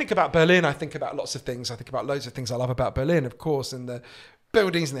 when I think about Berlin, I think about lots of things. I think about loads of things I love about Berlin, of course, and the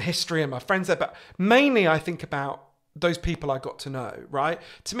buildings and the history and my friends there. But mainly I think about those people I got to know, right?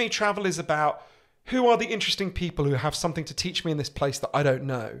 To me, travel is about who are the interesting people who have something to teach me in this place that I don't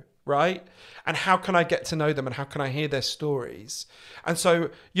know, right? And how can I get to know them and how can I hear their stories? And so,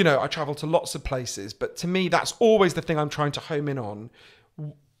 you know, I travel to lots of places, but to me, that's always the thing I'm trying to home in on.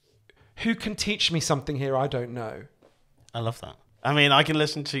 Who can teach me something here I don't know? I love that. I mean, I can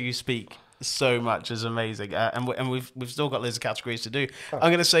listen to you speak so much is amazing, and we've still got loads of categories to do. I'm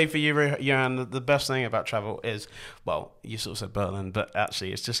going to say for you, Johann, the best thing about travel is, well, you sort of said Berlin, but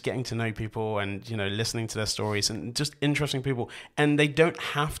actually it's just getting to know people and, you know, listening to their stories and just interesting people. And they don't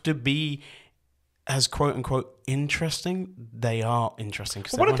have to be as quote unquote interesting. They are interesting.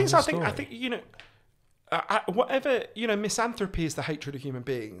 One of the things I think, you know, whatever, you know, misanthropy is the hatred of human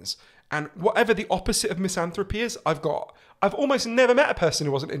beings. And whatever the opposite of misanthropy is, I've almost never met a person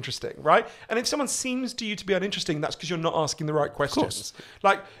who wasn't interesting, right? And if someone seems to you to be uninteresting, that's because you're not asking the right questions.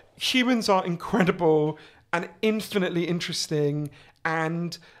 Like, humans are incredible and infinitely interesting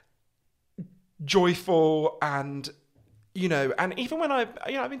and joyful and, you know, and even when I've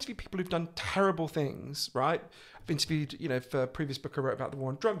interviewed people who've done terrible things, right? I've interviewed, you know, for a previous book I wrote about the war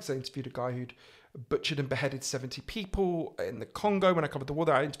on drugs, I interviewed a guy who'd butchered and beheaded 70 people in the Congo when I covered the war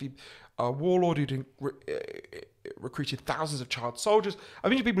there. I interviewed a warlord who'd recruited thousands of child soldiers.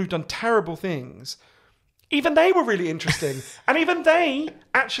 I've interviewed people who've done terrible things. Even they were really interesting. And even they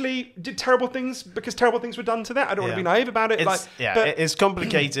actually did terrible things because terrible things were done to them. I don't want to be naive about it. It's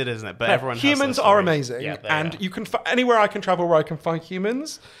complicated, isn't it? But everyone has humans are amazing. Yeah, and you can anywhere I can travel where I can find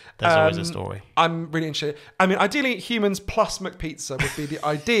humans. There's always a story. I'm really interested. I mean, ideally, humans plus McPizza would be the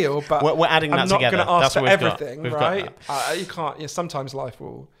ideal, but we're adding that together. I'm not going to ask for everything, right? You can't. Yeah, sometimes life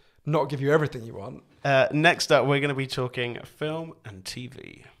will not give you everything you want. Next up, we're going to be talking film and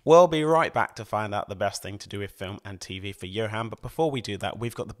TV. We'll be right back to find out the best thing to do with film and TV for Johann. But before we do that,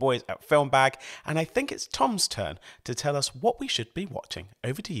 we've got the boys at Film Bag, and I think it's Tom's turn to tell us what we should be watching.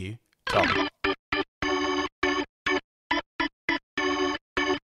 Over to you, Tom.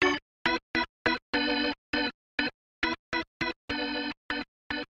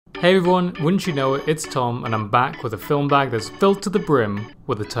 Hey everyone, wouldn't you know it, it's Tom, and I'm back with a film bag that's filled to the brim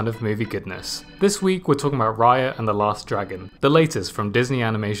with a ton of movie goodness. This week we're talking about Raya and the Last Dragon, the latest from Disney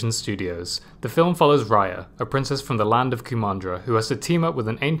Animation Studios. The film follows Raya, a princess from the land of Kumandra, who has to team up with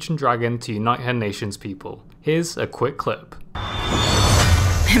an ancient dragon to unite her nation's people. Here's a quick clip.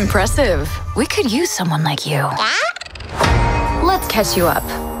 Impressive. We could use someone like you. Let's catch you up.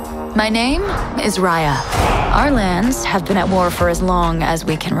 My name is Raya. Our lands have been at war for as long as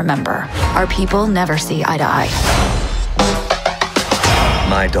we can remember. Our people never see eye to eye.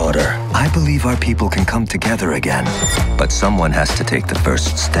 My daughter, I believe our people can come together again, but someone has to take the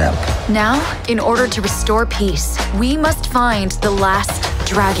first step. Now, in order to restore peace, we must find the last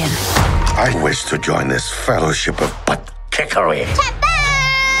dragon. I wish to join this fellowship of butt-kickery.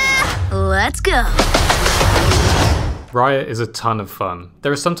 Let's go. Raya is a ton of fun.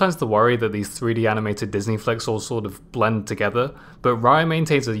 There is sometimes the worry that these 3D animated Disney flicks all sort of blend together, but Raya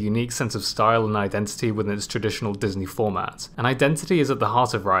maintains a unique sense of style and identity within its traditional Disney format. And identity is at the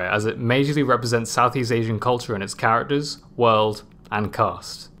heart of Raya, as it majorly represents Southeast Asian culture in its characters, world, and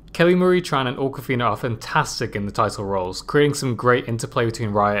cast. Kelly Marie Tran and Awkwafina are fantastic in the title roles, creating some great interplay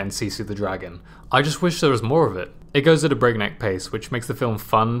between Raya and Sisu the Dragon. I just wish there was more of it. It goes at a breakneck pace, which makes the film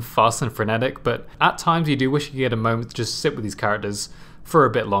fun, fast and frenetic, but at times you do wish you could get a moment to just sit with these characters for a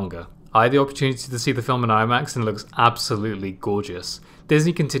bit longer. I had the opportunity to see the film in IMAX and it looks absolutely gorgeous.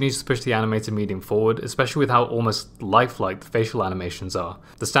 Disney continues to push the animated medium forward, especially with how almost lifelike the facial animations are.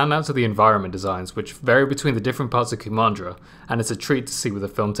 The standouts are the environment designs, which vary between the different parts of Kumandra, and it's a treat to see where the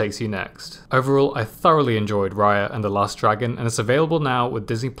film takes you next. Overall, I thoroughly enjoyed Raya and the Last Dragon, and it's available now with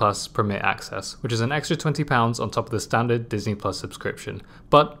Disney Plus Premier Access, which is an extra £20 on top of the standard Disney Plus subscription.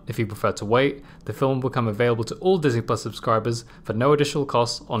 But if you prefer to wait, the film will become available to all Disney Plus subscribers for no additional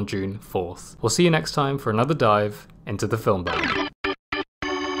cost on June 4th. We'll see you next time for another dive into the film bag.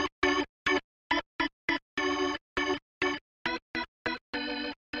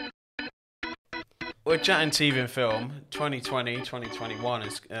 We're chatting TV and film. 2020, 2021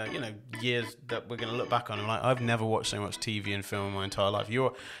 is, years that we're going to look back on. And I've never watched so much TV and film in my entire life.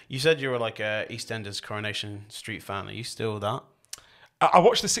 You said you were like a EastEnders Coronation Street fan. Are you still that? I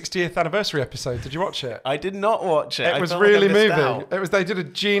watched the 60th anniversary episode. Did you watch it? I did not watch it. It was really moving. They did a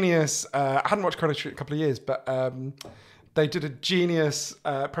genius. I hadn't watched Coronation Street in a couple of years, but they did a genius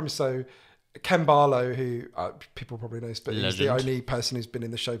premise. So Ken Barlow, who people probably know, but he's the only person who's been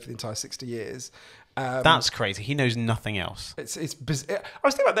in the show for the entire 60 years. That's crazy. He knows nothing else. It's I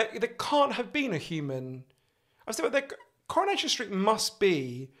was thinking about there can't have been a human. I was thinking about Coronation Street must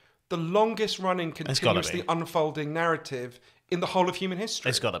be the longest running, continuously unfolding narrative in the whole of human history.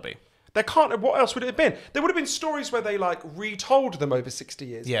 It's got to be. There can't. What else would it have been? There would have been stories where they like retold them over 60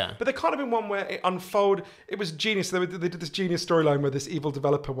 years. Yeah. But there can't have been one where it unfolded. It was genius. They did this genius storyline where this evil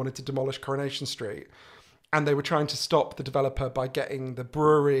developer wanted to demolish Coronation Street, and they were trying to stop the developer by getting the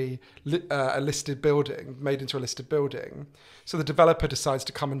brewery a listed building made into a listed building. So the developer decides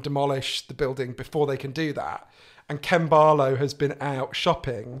to come and demolish the building before they can do that. And Ken Barlow has been out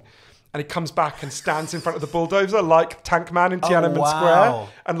shopping. And he comes back and stands in front of the bulldozer like Tank Man in Tiananmen Square,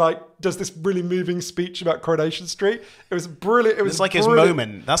 and like does this really moving speech about Coronation Street. It was brilliant. It was like his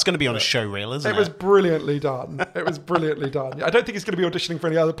moment. That's going to be on a show reel, isn't it? It was brilliantly done. It was brilliantly done. I don't think he's going to be auditioning for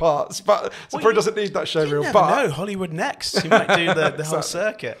any other parts, but so probably doesn't need that show reel. But no, Hollywood next. He might do the whole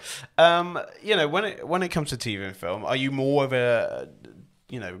circuit. When it comes to TV and film, are you more of a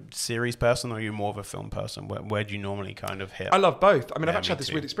series person, or are you more of a film person? Where do you normally kind of hit? I love both. I mean, I've actually had this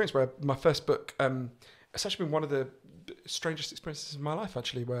weird experience where my first book, it's actually been one of the strangest experiences of my life,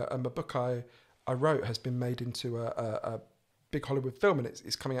 actually, where a book I wrote has been made into a big Hollywood film, and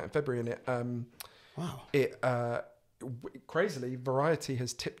it's coming out in February, and crazily, Variety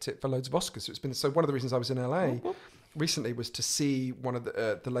has tipped it for loads of Oscars. So one of the reasons I was in LA recently was to see one of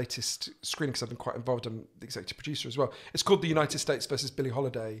the latest screenings. I've been quite involved. I'm the executive producer as well. It's called The United States versus Billie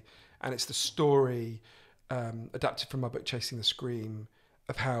Holiday, and it's the story adapted from my book Chasing the Scream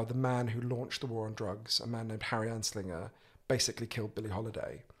of how the man who launched the war on drugs, a man named Harry Anslinger, basically killed Billie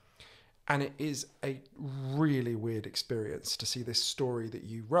Holiday. And it is a really weird experience to see this story that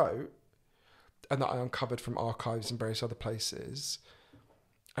you wrote and that I uncovered from archives and various other places,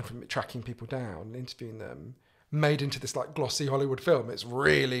 and from tracking people down and interviewing them, made into this like glossy Hollywood film. It's a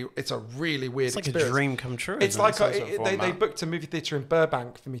really weird experience. It's like a dream come true. It's like they booked a movie theatre in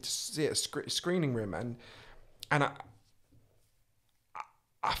Burbank for me to see it, a screening room, and I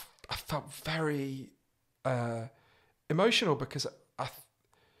felt very emotional because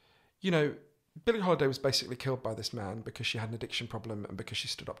Billie Holiday was basically killed by this man because she had an addiction problem and because she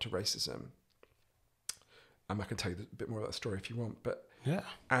stood up to racism. I can tell you a bit more about that story if you want, but yeah.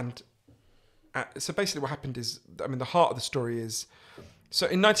 And so basically what happened is, I mean, the heart of the story is, so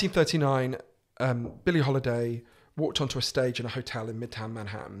in 1939, Billie Holiday walked onto a stage in a hotel in Midtown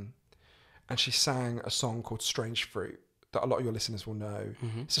Manhattan, and she sang a song called Strange Fruit that a lot of your listeners will know.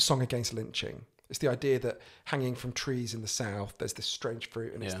 Mm-hmm. It's a song against lynching. It's the idea that hanging from trees in the South, there's this strange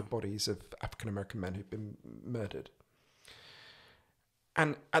fruit, and it's the bodies of African-American men who've been murdered.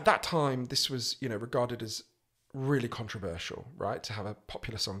 And at that time, this was, regarded as really controversial, right? To have a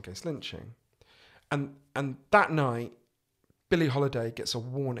popular song against lynching. And that night, Billie Holiday gets a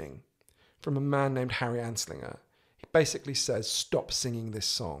warning from a man named Harry Anslinger. He basically says, stop singing this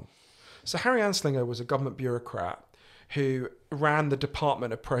song. So Harry Anslinger was a government bureaucrat who ran the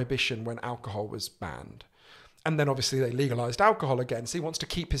Department of Prohibition when alcohol was banned. And then obviously they legalized alcohol again, so he wants to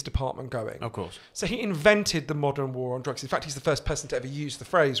keep his department going. Of course. So he invented the modern war on drugs. In fact, he's the first person to ever use the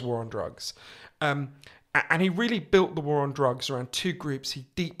phrase war on drugs. And he really built the war on drugs around two groups he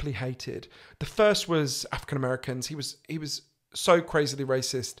deeply hated. The first was African Americans. He was so crazily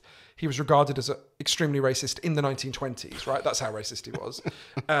racist. He was regarded as extremely racist in the 1920s, right? That's how racist he was.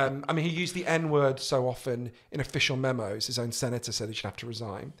 He used the N-word so often in official memos. His own senator said he should have to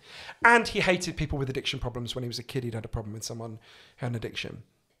resign. And he hated people with addiction problems. When he was a kid, he'd had a problem with someone who had an addiction.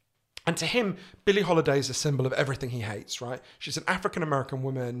 And to him, Billie Holiday is a symbol of everything he hates, right? She's an African-American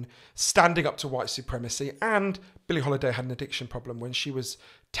woman standing up to white supremacy, and Billie Holiday had an addiction problem. When she was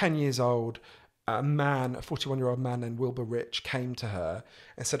 10 years old, a 41-year-old man named Wilbur Rich came to her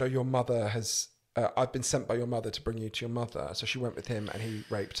and said, your mother has, I've been sent by your mother to bring you to your mother. So she went with him and he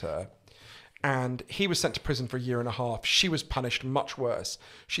raped her. And he was sent to prison for 1.5 years. She was punished much worse.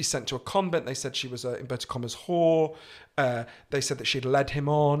 She's sent to a convent. They said she was a, inverted commas, whore. They said that she'd led him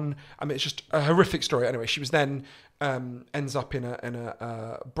on. I mean, it's just a horrific story. Anyway, she was then ends up in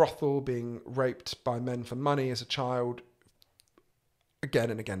a brothel being raped by men for money as a child.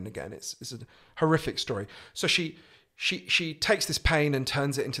 Again and again and again. It's a horrific story. So she takes this pain and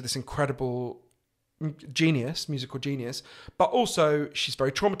turns it into this incredible musical genius. But also she's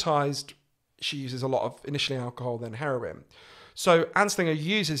very traumatized. She uses a lot of initially alcohol, then heroin. So Anslinger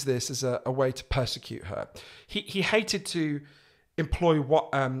uses this as a way to persecute her. He hated to employ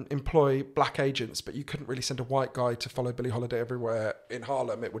black agents, but you couldn't really send a white guy to follow Billie Holiday everywhere in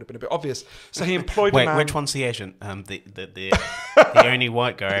Harlem. It would have been a bit obvious. So he employed a man. Which one's the agent? The only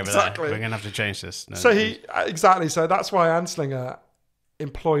white guy over there. We're going to have to change this. No, so exactly. So that's why Anslinger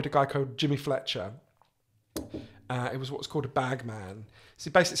employed a guy called Jimmy Fletcher. It was what was called a bag man. So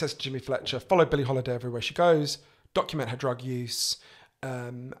he basically says to Jimmy Fletcher, follow Billie Holiday everywhere she goes, document her drug use,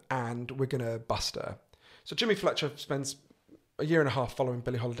 and we're going to bust her. So Jimmy Fletcher spends a year and a half following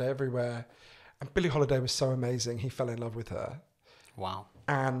Billie Holiday everywhere. And Billie Holiday was so amazing, he fell in love with her. Wow.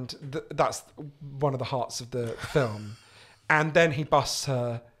 And that's one of the hearts of the film. And then he busts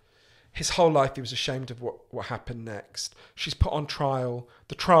her. His whole life he was ashamed of what happened next. She's put on trial.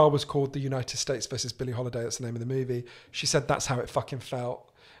 The trial was called The United States versus Billie Holiday. That's the name of the movie. She said that's how it fucking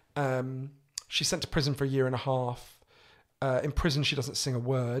felt. She's sent to prison for a year and a half. In prison, she doesn't sing a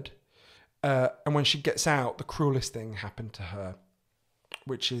word. And when she gets out, the cruelest thing happened to her,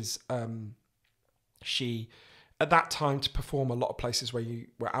 which is she, at that time, to perform a lot of places where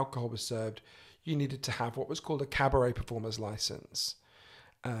alcohol was served, you needed to have what was called a cabaret performer's license.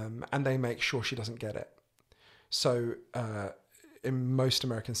 And they make sure she doesn't get it. So in most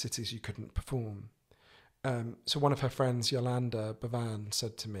American cities, you couldn't perform. So one of her friends, Yolanda Bavan,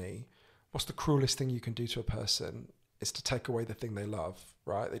 said to me, what's the cruelest thing you can do to a person is to take away the thing they love,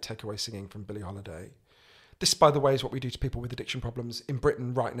 right? They take away singing from Billie Holiday. This, by the way, is what we do to people with addiction problems in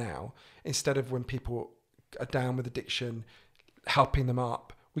Britain right now. Instead of when people are down with addiction, helping them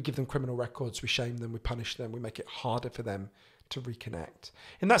up, we give them criminal records, we shame them, we punish them, we make it harder for them to reconnect.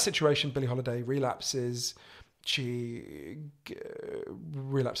 In that situation, Billie Holiday relapses. She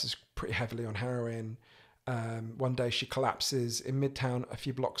relapses pretty heavily on heroin. One day she collapses in Midtown, a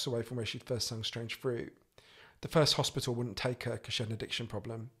few blocks away from where she'd first sung Strange Fruit. The first hospital wouldn't take her because she had an addiction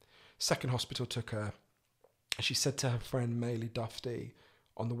problem. Second hospital took her. And she said to her friend Maylie Dufty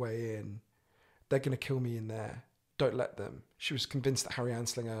on the way in, they're going to kill me in there. Don't let them. She was convinced that Harry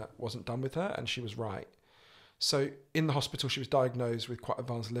Anslinger wasn't done with her, and she was right. So in the hospital, she was diagnosed with quite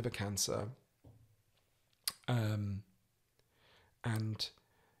advanced liver cancer. And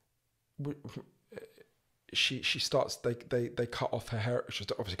she starts, they cut off her hair. She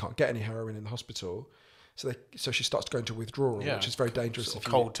obviously can't get any heroin in the hospital. So she starts to go into withdrawal, which is very dangerous. Sort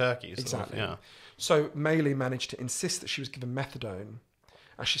of cold turkey. Exactly. Yeah. So Maylie managed to insist that she was given methadone,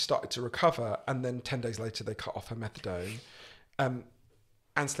 and she started to recover. And then 10 days later, they cut off her methadone.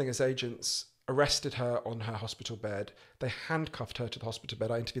 Anslinger's agents arrested her on her hospital bed. They handcuffed her to the hospital bed.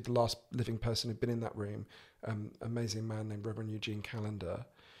 I interviewed the last living person who'd been in that room, amazing man named Reverend Eugene Callender.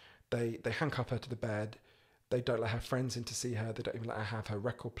 They handcuff her to the bed. They don't let her friends in to see her. They don't even let her have her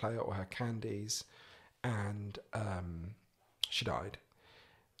record player or her candies. And she died.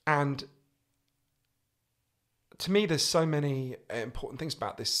 And to me, there's so many important things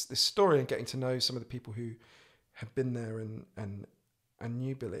about this story, and getting to know some of the people who have been there and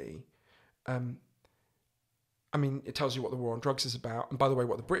knew Billie. I mean, it tells you what the war on drugs is about. And by the way,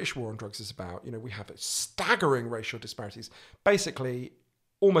 what the British war on drugs is about. You know, we have staggering racial disparities. Basically,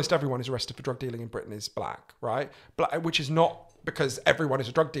 almost everyone who's arrested for drug dealing in Britain is black, right? Which is not because everyone who's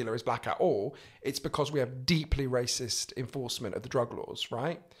a drug dealer is black at all. It's because we have deeply racist enforcement of the drug laws,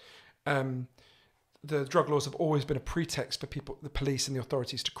 right? The drug laws have always been a pretext for people, the police and the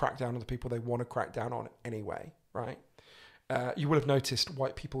authorities, to crack down on the people they want to crack down on anyway, right? You will have noticed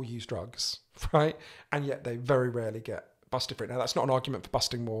white people use drugs, right? And yet they very rarely get busted for it. Now, that's not an argument for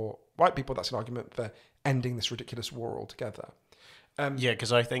busting more white people. That's an argument for ending this ridiculous war altogether. Yeah,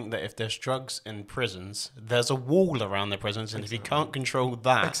 because I think that if there's drugs in prisons, there's a wall around the prisons, and if you can't control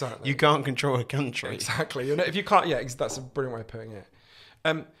that, you can't control a country. Exactly. You know, if you can't, that's a brilliant way of putting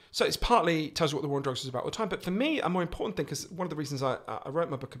it. So it's partly tells you what the war on drugs is about all the time. But for me, a more important thing, because one of the reasons I wrote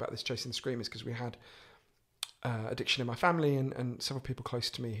my book about this, Chasing the Scream, is because we had addiction in my family and several people close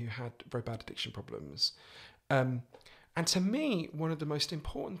to me who had very bad addiction problems. And to me, one of the most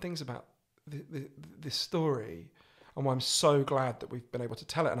important things about this story, and why I'm so glad that we've been able to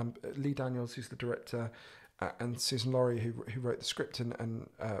tell it, and Lee Daniels, who's the director, and Susan Laurie, who wrote the script, and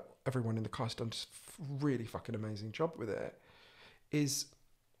everyone in the cast done just a really fucking amazing job with it, is,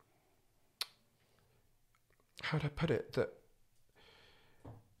 how would I put it, that,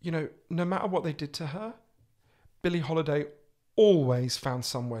 you know, no matter what they did to her, Billie Holiday always found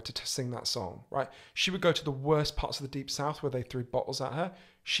somewhere to sing that song, right? She would go to the worst parts of the Deep South where they threw bottles at her.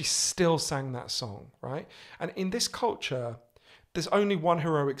 She still sang that song, right? And in this culture, there's only one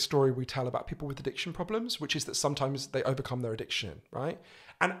heroic story we tell about people with addiction problems, which is that sometimes they overcome their addiction, right?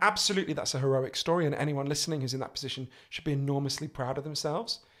 And absolutely that's a heroic story, and anyone listening who's in that position should be enormously proud of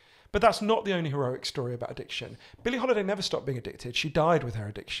themselves. But that's not the only heroic story about addiction. Billie Holiday never stopped being addicted. She died with her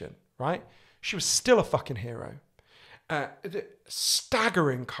addiction, right? She was still a fucking hero. The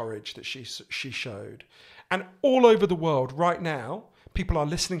staggering courage that she showed. And all over the world right now, people are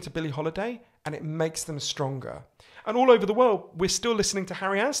listening to Billie Holiday, and it makes them stronger. And all over the world, we're still listening to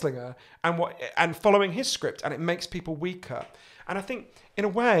Harry Anslinger and following his script, and it makes people weaker. And I think, in a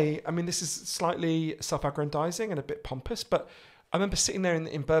way, I mean, this is slightly self-aggrandizing and a bit pompous, but I remember sitting there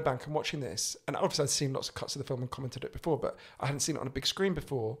in Burbank and watching this, and obviously I'd seen lots of cuts of the film and commented it before, but I hadn't seen it on a big screen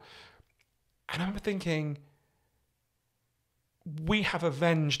before. And I remember thinking, we have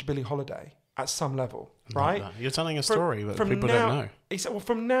avenged Billie Holiday at some level, right? You're telling a story that people don't know. He said, well,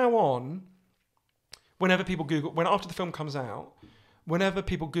 from now on, whenever people Google, after the film comes out, whenever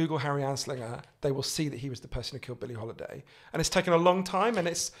people Google Harry Anslinger, they will see that he was the person who killed Billie Holiday. And it's taken a long time, and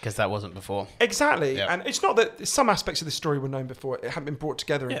it's... Because that wasn't before. Exactly. Yep. And it's not that some aspects of the story were known before. It hadn't been brought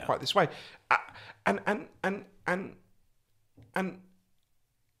together in quite this way. And I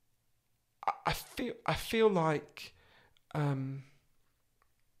feel like...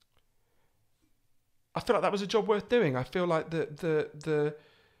 I feel like that was a job worth doing. I feel like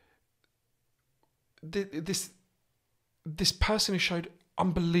this person who showed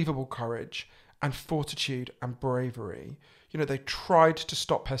unbelievable courage and fortitude and bravery. You know, they tried to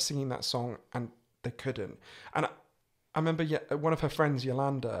stop her singing that song and they couldn't. And I remember one of her friends,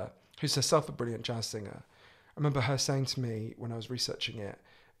 Yolanda, who's herself a brilliant jazz singer. I remember her saying to me when I was researching it,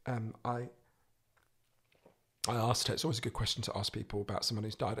 I asked her, it's always a good question to ask people about someone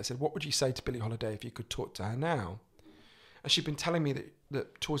who's died. I said, what would you say to Billie Holiday if you could talk to her now? And she'd been telling me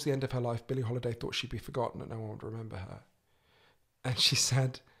that towards the end of her life, Billie Holiday thought she'd be forgotten and no one would remember her. And she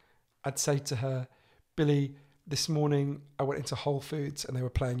said, I'd say to her, Billie, this morning I went into Whole Foods and they were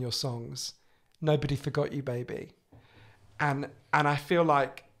playing your songs. Nobody forgot you, baby. And I feel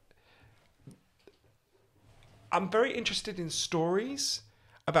like I'm very interested in stories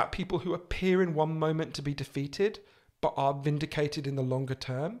about people who appear in one moment to be defeated, but are vindicated in the longer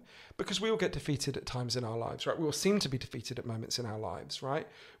term, because we all get defeated at times in our lives, right? We all seem to be defeated at moments in our lives, right?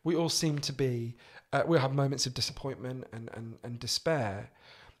 We all seem to be, we'll have moments of disappointment and despair.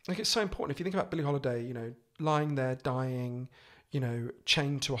 Like, it's so important. If you think about Billie Holiday, you know, lying there, dying, you know,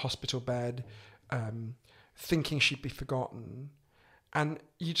 chained to a hospital bed, thinking she'd be forgotten. And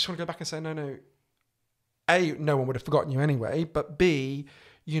you just want to go back and say, no, A, no one would have forgotten you anyway, but B,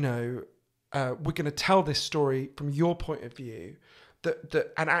 you know, we're going to tell this story from your point of view,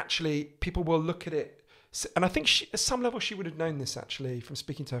 and actually people will look at it. And I think at some level she would have known this actually from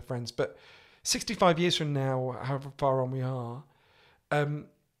speaking to her friends, but 65 years from now, however far on we are,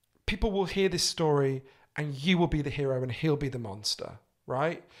 people will hear this story and you will be the hero and he'll be the monster,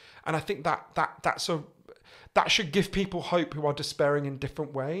 right? And I think that should give people hope who are despairing in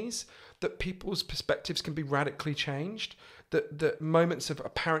different ways, that people's perspectives can be radically changed, that moments of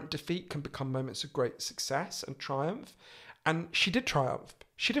apparent defeat can become moments of great success and triumph. And she did triumph.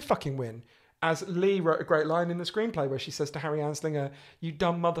 She did fucking win. As Lee wrote a great line in the screenplay where she says to Harry Anslinger, you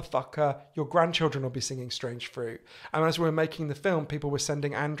dumb motherfucker, your grandchildren will be singing Strange Fruit. And as we were making the film, people were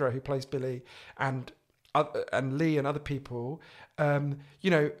sending Andra, who plays Billie, and Lee and other people,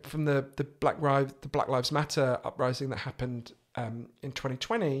 you know, from the Black Lives Matter uprising that happened in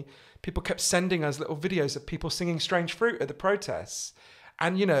 2020, people kept sending us little videos of people singing Strange Fruit at the protests.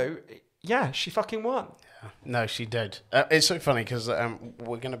 And, you know, yeah, she fucking won. No, she did. It's so funny because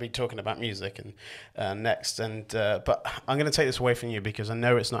we're going to be talking about music and next, but I'm going to take this away from you because I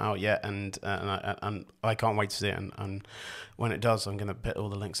know it's not out yet, and I can't wait to see it. And when it does, I'm going to put all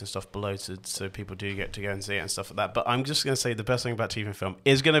the links and stuff below so people do get to go and see it and stuff like that. But I'm just going to say the best thing about TV and film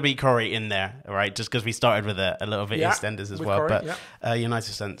is going to be Corey in there, right? Just because we started with a little bit EastEnders as well. Corey, but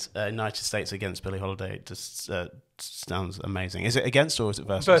United States against Billie Holiday just sounds amazing. Is it against or is it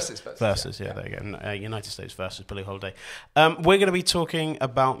versus? Versus. Yeah, there you go. United States versus Billie Holiday. We're going to be talking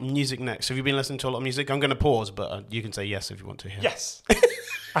about music next. Have you been listening to a lot of music? I'm going to pause, but you can say yes if you want to. Yes.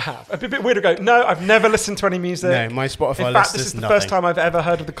 I have. It'd be a bit weird to go, no, I've never listened to any music. No, my Spotify in fact, list this is is the nothing. first time I've ever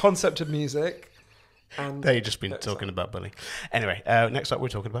heard of the concept of music. And they've just been talking about Billie. Anyway, next up we're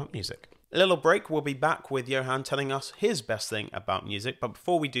talking about music. A little break, we'll be back with Johann telling us his best thing about music. But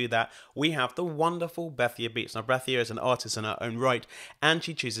before we do that, we have the wonderful Bethia Beats. Now, Bethia is an artist in her own right, and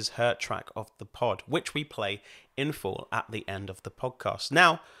she chooses her track of the pod, which we play in full at the end of the podcast.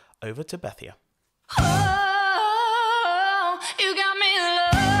 Now, over to Bethia. Oh, you got me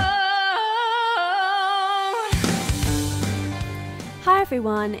Hi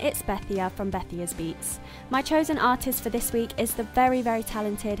everyone, it's Bethia from Bethia's Beats. My chosen artist for this week is the very, very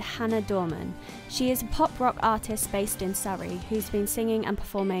talented Hannah Dorman. She is a pop rock artist based in Surrey who's been singing and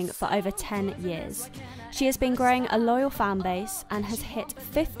performing for over 10 years. She has been growing a loyal fan base and has hit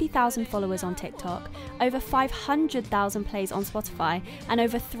 50,000 followers on TikTok, over 500,000 plays on Spotify, and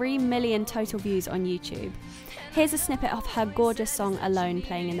over 3 million total views on YouTube. Here's a snippet of her gorgeous song Alone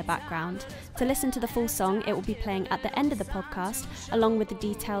playing in the background. To listen to the full song, it will be playing at the end of the podcast, along with the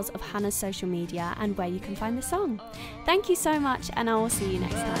details of Hannah's social media and where you can find the song. Thank you so much, and I will see you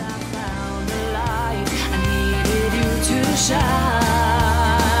next time. need you to shine.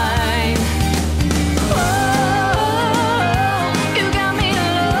 Oh, you got me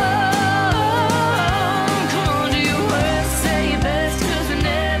alone. Come on, do your worst, say your best, 'cause we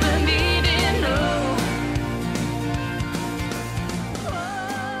never needed no.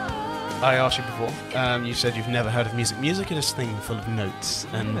 I asked you before. You said you've never heard of music. Music is a thing full of notes,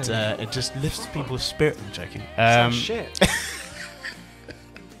 and it just lifts people's spirit. I'm joking. Shit.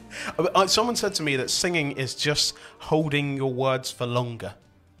 Someone said to me that singing is just holding your words for longer.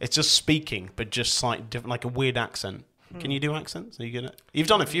 It's just speaking, but just like different, like a weird accent. Can you do accents? Are you good at? You've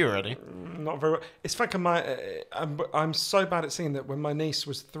done a few already. Not very well. It's like I'm so bad at singing that when my niece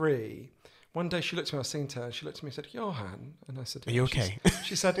was 3, one day she looked at me, I was singing to her, and she looked at me and said, Johann, and I said, are you okay?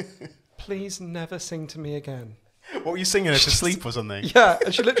 She said, please never sing to me again. What were you singing her to sleep or something? Yeah,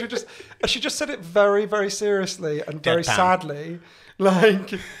 and she literally just said it very, very seriously and very Deadpan. sadly.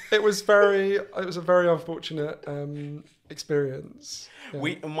 Like it was a very unfortunate experience.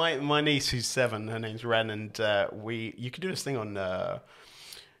 Yeah. My niece who's 7, her name's Ren, and you could do this thing on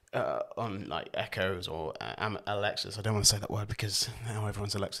like Echoes or Alexas. I don't want to say that word because now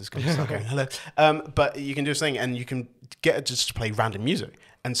everyone's Alexa's going to start going hello. But you can do this thing and you can get her just to play random music.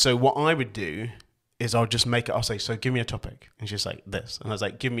 And so what I would do is I'll just make it, I'll say, so give me a topic. And she's like, this. And I was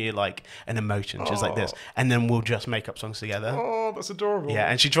like, give me like an emotion. She's like, this. And then we'll just make up songs together. Oh, that's adorable. Yeah,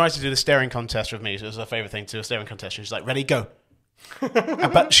 and she tries to do the staring contest with me. So it was her favourite thing to do, a staring contest. And she's like, ready, go.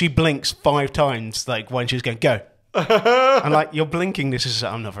 But she blinks 5 times, like when she's going, go. I'm like, you're blinking. This is,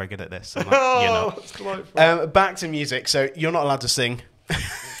 I'm not very good at this. I'm like, you're not. That's delightful. Back to music. So you're not allowed to sing.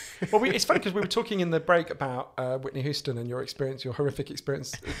 Well, it's funny because we were talking in the break about Whitney Houston and your experience, your horrific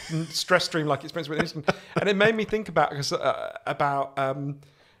experience, stress stream-like experience with Whitney Houston, and it made me think about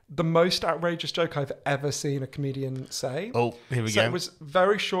the most outrageous joke I've ever seen a comedian say. Oh, here we So go. it was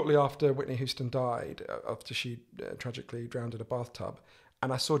very shortly after Whitney Houston died, after she tragically drowned in a bathtub,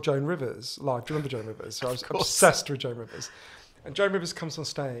 and I saw Joan Rivers live. Do you remember Joan Rivers? So I was obsessed with Joan Rivers, and Joan Rivers comes on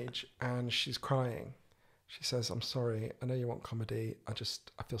stage and she's crying. She says, I'm sorry, I know you want comedy. I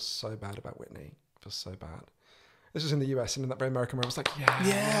feel so bad about Whitney. I feel so bad. This was in the US, and in that very American way, I was like,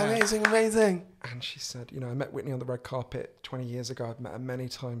 yeah. Amazing. And she said, I met Whitney on the red carpet 20 years ago. I've met her many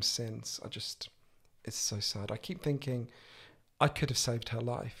times since. It's so sad. I keep thinking I could have saved her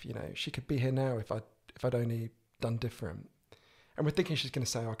life. She could be here now if I'd only done different. And we're thinking she's going to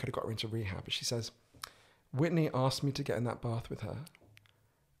say, I could have got her into rehab. But she says, Whitney asked me to get in that bath with her.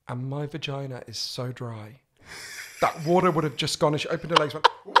 And my vagina is so dry that water would have just gone, and she opened her legs and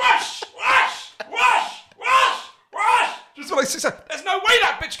went, wash, wash, wash, wash, wash. Just what I said, there's no way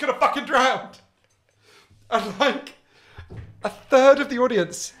that bitch could have fucking drowned. And like, a third of the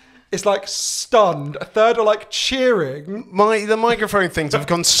audience is like stunned. A third are like cheering. The microphone things have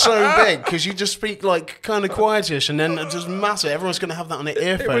gone so big because you just speak like kind of quietish and then it's just massive. Everyone's going to have that on their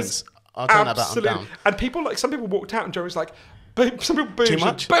earphones. I'll turn that down. And some people walked out and Joe was like, some people booed. Too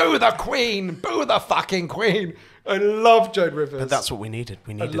much? Boo the Queen. Boo the fucking Queen. I love Joan Rivers. But that's what we needed.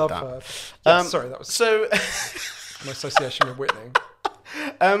 We needed I love that. her. Yeah, sorry, that was so my association with Whitney.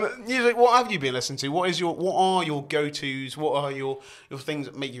 Music. What have you been listening to? What are your go-tos? What are your things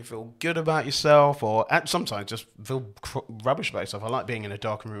that make you feel good about yourself, or sometimes just feel rubbish about yourself? I like being in a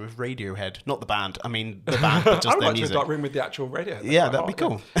dark room with Radiohead, not the band. I mean the band, but just I would their like to music. a dark room with the actual Radiohead. Yeah, that'd be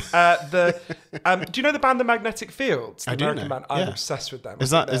cool. Do you know the band The Magnetic Fields? The I do American know. band. I'm Yeah. obsessed with them.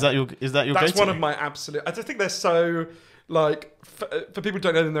 Is that your That's go-to? one of my absolute. I just think they're so like for people who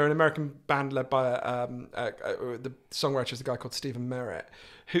don't know them, they're an American band led by the songwriter is a guy called Stephen Merritt.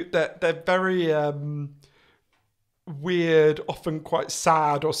 Who they're very weird, often quite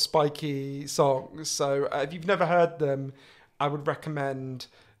sad or spiky songs. So if you've never heard them, I would recommend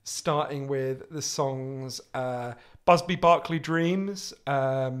starting with the songs Busby Berkeley Dreams,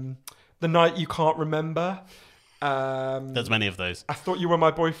 The Night You Can't Remember. There's many of those. I Thought You Were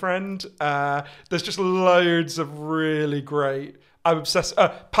My Boyfriend. There's just loads of really great. I'm obsessed.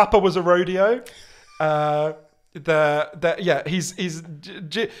 Papa Was a Rodeo. He's a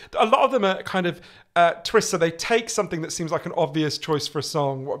lot of them are kind of twists. So they take something that seems like an obvious choice for a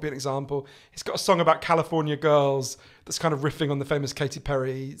song. What would be an example? He's got a song about California girls that's kind of riffing on the famous Katy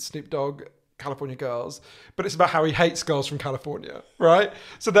Perry, Snoop Dogg, California Girls, but it's about how he hates girls from California, right?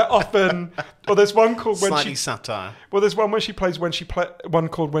 So they're often, or there's one called Slightly satire. Well, there's one one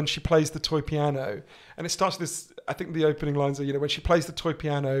called When She Plays the Toy Piano, and it starts with this. I think the opening lines are, when she plays the toy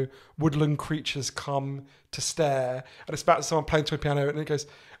piano, woodland creatures come to stare, and it's about someone playing toy piano, and it goes,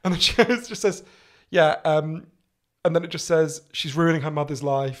 and then she just says, and then it just says she's ruining her mother's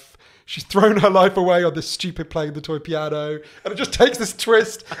life. She's thrown her life away on this stupid playing the toy piano, and it just takes this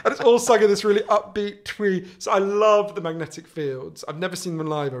twist, and it's all sung in this really upbeat twee. So I love the Magnetic Fields. I've never seen them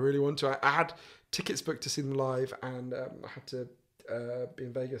live. I really want to. I had tickets booked to see them live, and I had to be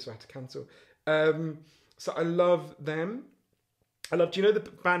in Vegas, so I had to cancel. So I love them. Do you know the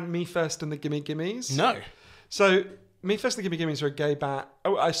band Me First and the Gimme Gimmes? No. So Me First and the Gimme Gimmes are a gay band.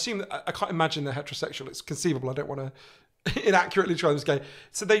 Oh, I assume that, I can't imagine they're heterosexual. It's conceivable. I don't want to inaccurately try them as gay.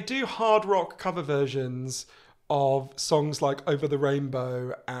 So they do hard rock cover versions of songs like Over the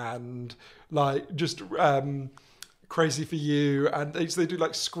Rainbow and like just Crazy for You, and they do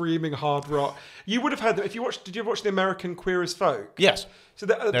like screaming hard rock. You would have heard them if you watched. Did you ever watch the American Queer as Folk? Yes. So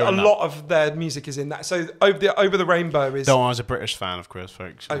a lot of their music is in that. So Over the Rainbow is. Though I was a British fan of Queer as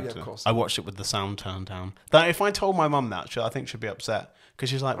Folk. Oh yeah, of course. I watched it with the sound turned down. Though if I told my mum that, I think she'd be upset because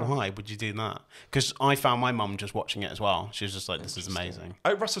she's like, "Why would you do that?" Because I found my mum just watching it as well. She was just like, "This is amazing."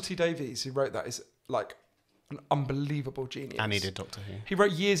 Oh, Russell T Davies, who wrote that, is like an unbelievable genius. And he did Doctor Who. He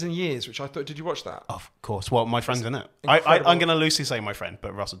wrote Years and Years, which I thought. Did you watch that? Of course. Well, my friend's in it. Incredible. I'm going to loosely say my friend,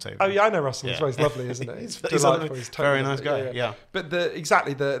 but Russell Tate. Oh yeah, I know Russell as Yeah. well. He's lovely, isn't he? He's delightful. a He's totally very nice lovely. guy. Yeah.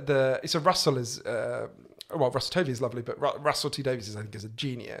 But so Russell is Russell Tovey is lovely, but Russell T Davies is, I think, is a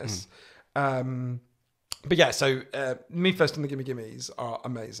genius. But yeah, so Me First and the Gimme Gimmes are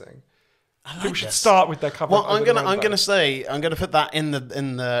amazing. People should start with their cover. Well, I'm gonna put that in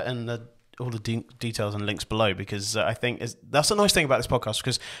the all the details and links below, because I think that's a nice thing about this podcast,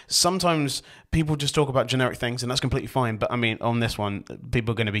 because sometimes people just talk about generic things and that's completely fine, but I mean on this one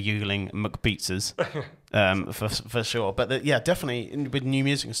people are going to be googling McPizzas for sure, but yeah, definitely with new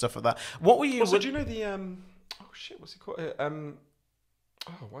music and stuff like that. What were you also, do you know the what's he called,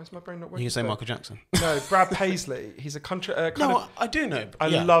 why is my brain not working? You can say Michael Jackson. No, Brad Paisley. He's a country I do know. I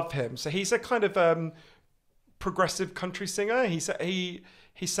love him. So he's a kind of progressive country singer.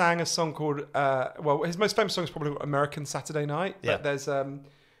 He sang a song called his most famous song is probably American Saturday Night. Yeah. But there's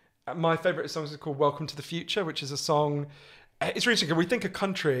my favorite song is called Welcome to the Future, which is a song. It's really interesting. We think of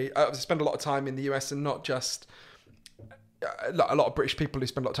country. I spend a lot of time in the US, and not just a lot of British people who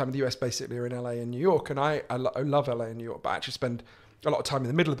spend a lot of time in the US basically are in LA and New York, and I love LA and New York, but I actually spend a lot of time in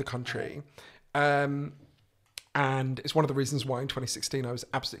the middle of the country. And it's one of the reasons why in 2016 I was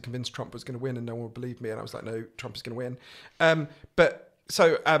absolutely convinced Trump was going to win, and no one would believe me, and I was like, no, Trump is going to win.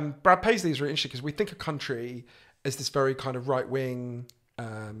 So Brad Paisley is really interesting because we think of country as this very kind of right-wing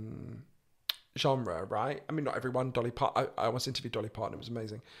genre, right? I mean, not everyone. Dolly Parton. I once interviewed Dolly Parton. It was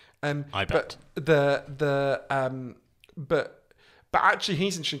amazing. I bet. But actually,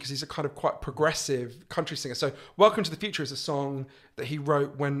 he's interesting because he's a kind of quite progressive country singer. So, "Welcome to the Future" is a song that he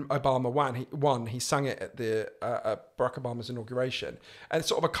wrote when Obama won. He sang it at Barack Obama's inauguration, and it's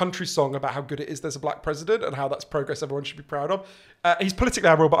sort of a country song about how good it is there's a black president and how that's progress everyone should be proud of. He's politically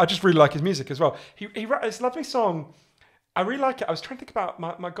admirable, but I just really like his music as well. He wrote this lovely song. I really like it. I was trying to think about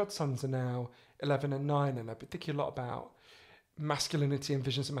my godsons are now 11 and 9, and I've been thinking a lot about masculinity and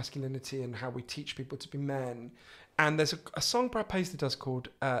visions of masculinity and how we teach people to be men. And there's a song Brad Paisley does called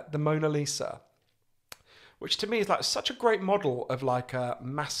The Mona Lisa, which to me is like such a great model of like a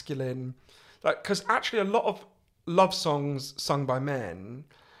masculine, like, because actually a lot of love songs sung by men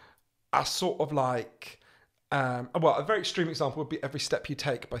are sort of like, a very extreme example would be Every Step You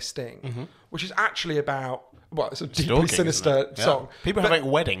Take by Sting, which is actually about, it's a deeply Stalking, sinister song. People have like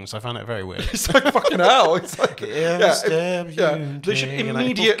weddings. I found it very weird. It's like fucking hell. It's like, they should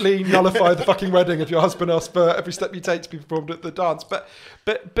immediately nullify the fucking wedding if your husband asks for Every Step You Take to be performed at the dance. But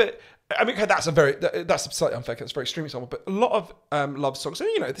I mean, that's a slightly unfair. That's a very extreme example. But a lot of love songs,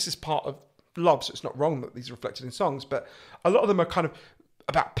 and this is part of love, so it's not wrong that these are reflected in songs. But a lot of them are kind of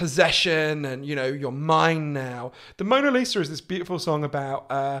about possession and you're mine now. The Mona Lisa is this beautiful song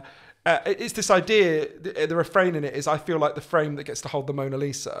about. It's this idea, the refrain in it is, I feel like the frame that gets to hold the Mona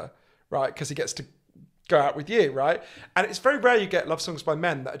Lisa, right? Because he gets to go out with you, right? And it's very rare you get love songs by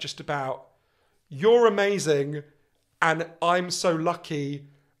men that are just about, you're amazing and I'm so lucky.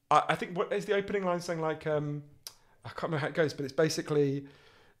 I think, what is the opening line saying, like, I can't remember how it goes, but it's basically,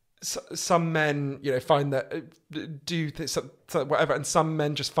 some men, find that, do this, whatever, and some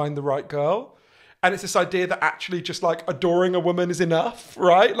men just find the right girl. And it's this idea that actually just like adoring a woman is enough,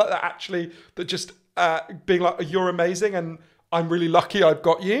 right? Like that just being like, you're amazing and I'm really lucky I've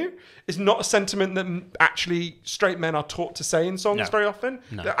got you, is not a sentiment that actually straight men are taught to say in songs very often.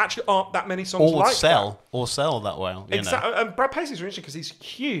 No. There actually aren't that many songs like that. Or sell that well. Exactly. And Brad Paisley's really interesting because he's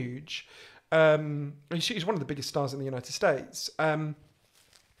huge. He's one of the biggest stars in the United States. And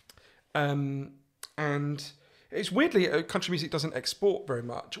it's weirdly country music doesn't export very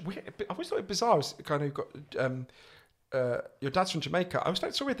much. I always thought it bizarre. It's kind of got your dad's from Jamaica. I always thought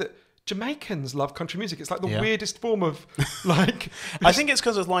it's so weird that Jamaicans love country music. It's like the weirdest form of like. I think it's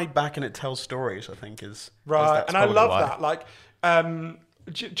because it's laid back and it tells stories. I think is right, and I love that. Like,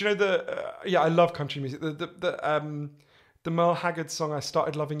 do you know the? I love country music. The Merle Haggard song "I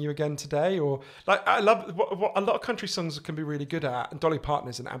Started Loving You Again Today," or like I love what a lot of country songs can be really good at, and Dolly Parton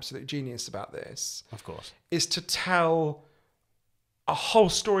is an absolute genius about this. Of course, is to tell a whole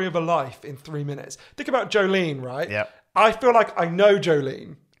story of a life in 3 minutes. Think about Jolene, right? Yeah. I feel like I know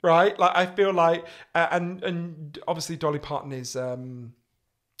Jolene, right? Like I feel like, and obviously Dolly Parton is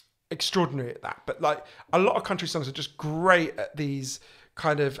extraordinary at that. But like a lot of country songs are just great at these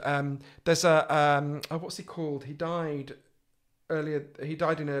kind of. There's a what's he called? He died earlier. He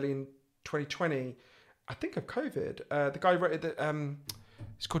died in 2020. I think of COVID. The guy who wrote it.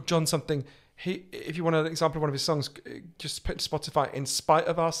 It's called John something. If you want an example of one of his songs, just put Spotify "In Spite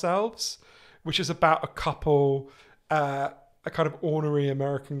of Ourselves," which is about a couple, a kind of ornery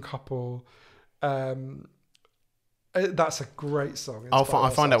American couple. That's a great song. I'll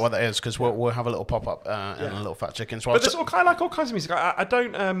find out what that is because we'll have a little pop up and a little fat chicken. So but there's I like all kinds of music. I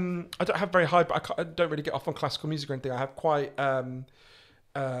don't have very high, but I don't really get off on classical music or anything. I have quite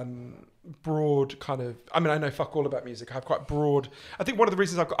broad kind of. I mean, I know fuck all about music. I have quite broad. I think one of the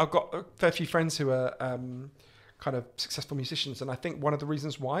reasons I've got a fair few friends who are kind of successful musicians, and I think one of the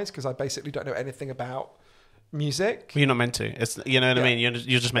reasons why is because I basically don't know anything about music. You're not meant to. It's what I mean.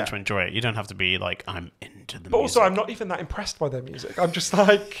 You're just meant to enjoy it. You don't have to be like I'm into the. But music. also, I'm not even that impressed by their music. I'm just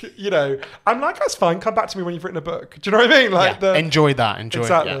like I'm like that's fine. Come back to me when you've written a book. Do you know what I mean? Like enjoy that. Enjoy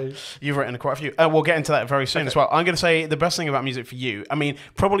exactly. It. Yeah. You've written quite a few. We'll get into that very soon as well. I'm going to say the best thing about music for you. I mean,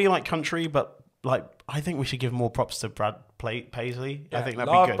 probably like country, but like I think we should give more props to Brad Paisley. Yeah, I think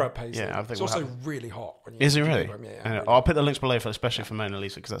that'd love be good. Brad Paisley. Yeah, I think it's also really hot. When you is it really? Yeah, really. I'll put the links below, especially for Mona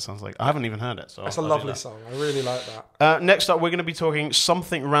Lisa, because that sounds like I haven't even heard it. So that's a lovely song. I really like that. Next up, we're going to be talking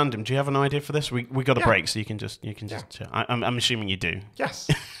something random. Do you have an idea for this? We got a break, so you can just. I'm assuming you do. Yes.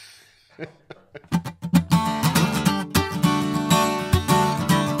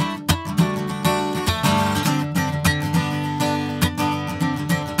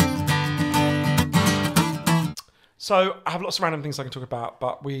 So I have lots of random things I can talk about,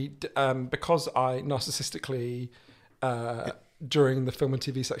 but because I narcissistically during the film and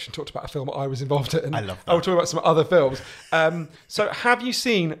TV section talked about a film I was involved in. I love that. I will talk about some other films. So have you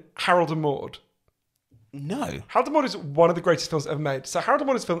seen Harold and Maude? No. Harold and Maude is one of the greatest films ever made. So Harold and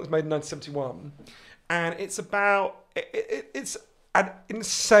Maude is a film that was made in 1971, and it's about it's an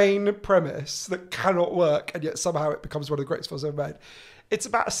insane premise that cannot work, and yet somehow it becomes one of the greatest films ever made. It's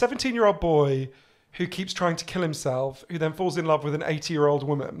about a 17-year-old boy who keeps trying to kill himself, who then falls in love with an 80-year-old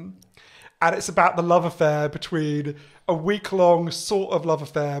woman. And it's about the love affair between a week-long sort of love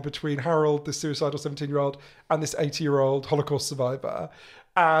affair between Harold, the suicidal 17-year-old, and this 80-year-old Holocaust survivor.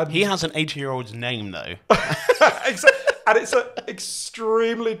 And he has an 80-year-old's name, though. And it's an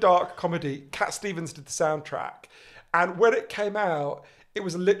extremely dark comedy. Cat Stevens did the soundtrack. And when it came out, it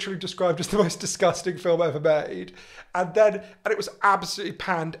was literally described as the most disgusting film ever made. And it was absolutely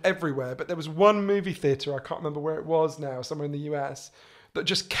panned everywhere. But there was one movie theatre, I can't remember where it was now, somewhere in the US, that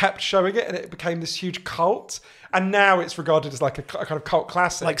just kept showing it, and it became this huge cult. And now it's regarded as like a kind of cult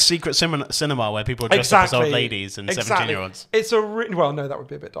classic. Like secret cinema where people are dressed up as old ladies and 17-year-olds. It's well, no, that would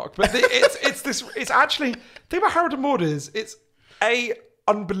be a bit dark. But it's actually, the thing about Harold and Maude is, it's A,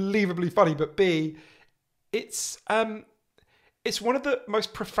 unbelievably funny, but B, it's one of the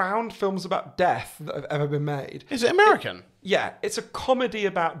most profound films about death that have ever been made. Is it American? Yeah, it's a comedy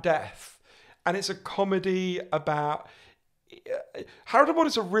about death. And it's a comedy about... Harold and Maude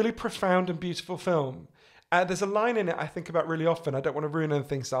is a really profound and beautiful film. There's a line in it I think about really often. I don't want to ruin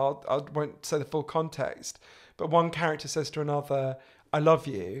anything, so I won't say the full context. But one character says to another, "I love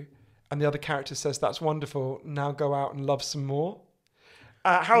you." And the other character says, "That's wonderful. Now go out and love some more."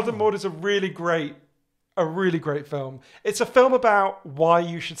 Harold and Maude is a really great film. It's a film about why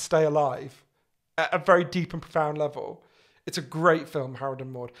you should stay alive at a very deep and profound level. It's a great film, Harold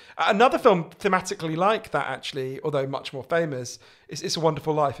and Maude. Another film thematically like that, actually, although much more famous, is It's a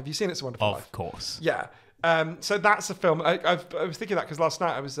Wonderful Life. Have you seen It's a Wonderful Life? Of course. Yeah. So that's a film. I was thinking that because last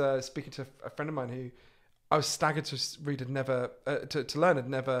night I was speaking to a friend of mine who I was staggered to read had never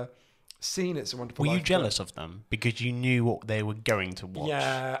seen It's a Wonderful Life. Were you jealous of them because you knew what they were going to watch?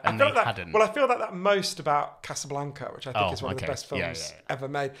 Yeah, and they hadn't. Well, I feel that most about Casablanca, which I think is one of the best films ever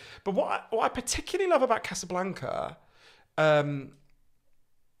made. But what I particularly love about Casablanca, why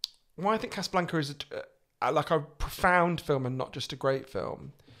I think Casablanca is like a profound film and not just a great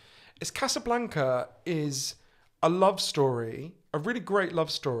film, is Casablanca is a love story, a really great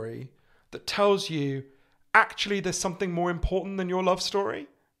love story that tells you actually there's something more important than your love story,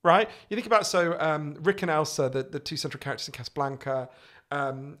 right? You think about, Rick and Elsa, the two central characters in Casablanca.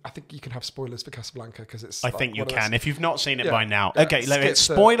 I think you can have spoilers for Casablanca because it's. I think you one of can those- if you've not seen it Yeah, by now. yeah, Okay, skip it's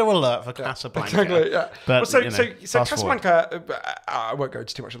the- spoiler alert for Casablanca. Exactly, yeah. But, so fast forward. Casablanca, I won't go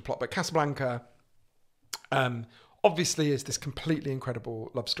into too much of the plot, but Casablanca obviously is this completely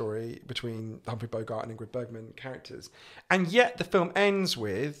incredible love story between Humphrey Bogart and Ingrid Bergman characters. And yet the film ends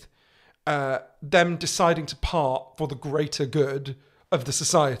with them deciding to part for the greater good of the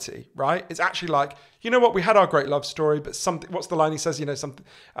society, right? It's actually like, you know what, we had our great love story, but something, what's the line he says, something,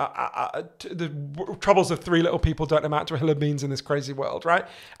 the troubles of three little people don't amount to a hill of beans in this crazy world, right?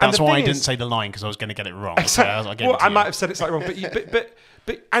 And That's the why I thing didn't is- say the line because I was going to get it wrong. Exactly. So I might have said it slightly wrong,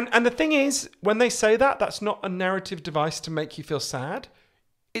 and the thing is, when they say that, that's not a narrative device to make you feel sad.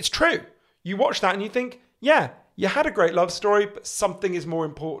 It's true. You watch that and you think, yeah, you had a great love story, but something is more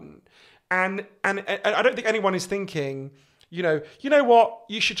important. And I don't think anyone is thinking, you know what?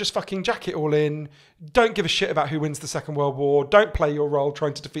 You should just fucking jack it all in. Don't give a shit about who wins the Second World War. Don't play your role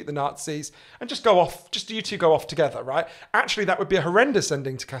trying to defeat the Nazis and just go off. Just you two go off together, right? Actually, that would be a horrendous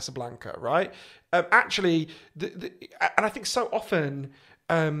ending to Casablanca, right? And I think so often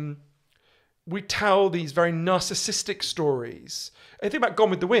we tell these very narcissistic stories. I think about Gone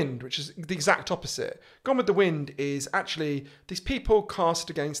with the Wind, which is the exact opposite. Gone with the Wind is actually these people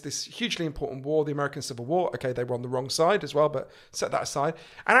cast against this hugely important war, the American Civil War. Okay, they were on the wrong side as well, but set that aside.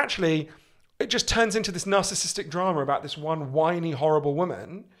 And actually, it just turns into this narcissistic drama about this one whiny, horrible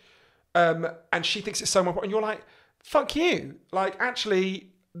woman. And she thinks it's so important. And you're like, fuck you. Like, actually,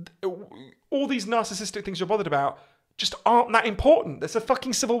 all these narcissistic things you're bothered about just aren't that important. There's a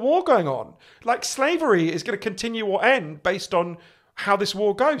fucking civil war going on. Like, slavery is going to continue or end based on how this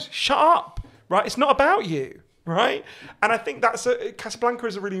war goes. Shut up, right? It's not about you, right? And I think Casablanca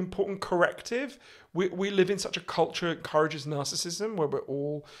is a really important corrective. We live in such a culture that encourages narcissism, where we're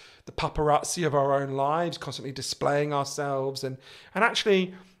all the paparazzi of our own lives, constantly displaying ourselves. And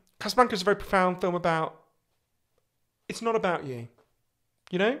actually, Casablanca is a very profound film about, it's not about you,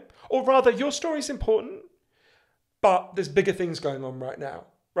 Or rather, your story is important, but there's bigger things going on right now,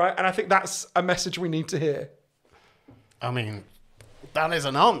 right? And I think that's a message we need to hear. I mean, that is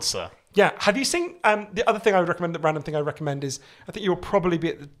an answer. Yeah. Have you seen the other thing I would recommend? The random thing I recommend is, I think you will probably be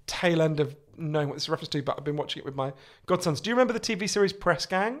at the tail end of knowing what this is a reference to, but I've been watching it with my godsons. Do you remember the TV series Press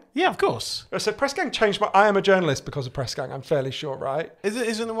Gang? Yeah, of course. So Press Gang changed I am a journalist because of Press Gang. I'm fairly sure, right?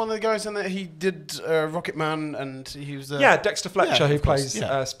 Isn't it one of the guys in there? He did Rocket Man, and he was Dexter Fletcher, who of course,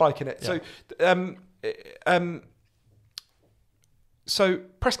 plays Spike in it. Yeah. So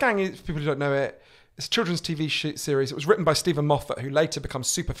Press Gang is, for people who don't know it, it's a children's TV series. It was written by Stephen Moffat, who later becomes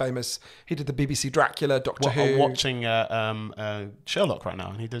super famous. He did the BBC Dracula, Doctor Who. I'm watching Sherlock right now,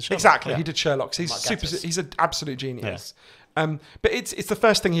 and he did Sherlock. Exactly, yeah. he did Sherlock. So he's an absolute genius. Yeah. But it's the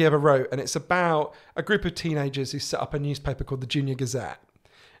first thing he ever wrote, and it's about a group of teenagers who set up a newspaper called the Junior Gazette.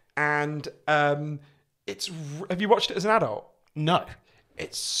 And have you watched it as an adult? No.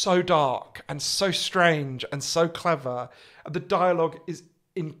 It's so dark and so strange and so clever. The dialogue is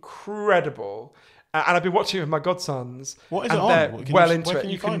incredible. And I've been watching it with my godsons. What is and it on? they're Can you- well where into it. can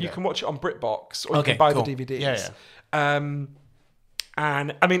You you find can it? you can watch it on BritBox, or you Okay, can buy cool. the DVDs. Yeah.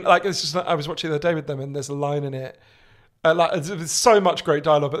 And I mean, like, it's just, I was watching the other day with them, and there's a line in it. There's so much great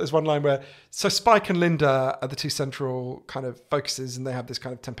dialogue, but there's one line where, so Spike and Linda are the two central kind of focuses, and they have this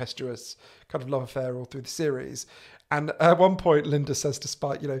kind of tempestuous kind of love affair all through the series. And at one point, Linda says to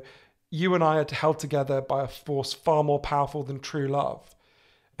Spike, you and I are held together by a force far more powerful than true love.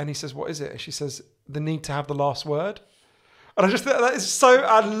 And he says, what is it? And she says, the need to have the last word. And I just think that is so,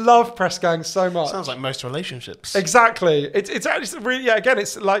 I love Press Gang so much. Sounds like most relationships. Exactly. It's actually really, again,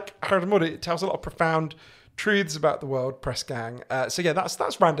 it's like Harold and Maude. It tells a lot of profound truths about the world, Press Gang. So yeah,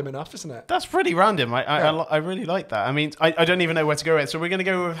 that's random enough, isn't it? That's pretty random. I really like that. I mean, I don't even know where to go with it. So we're going to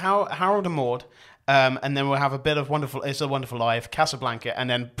go with Harold and Maude. And then we'll have a bit of It's a Wonderful Life, Casablanca, and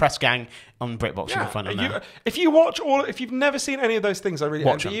then Press Gang on BritBox. You can find them there. If you've never seen any of those things, I really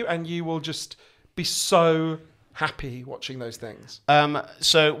envy you, and you will just be so happy watching those things.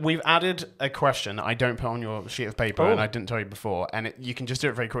 So we've added a question I don't put on your sheet of paper, and I didn't tell you before, and you can just do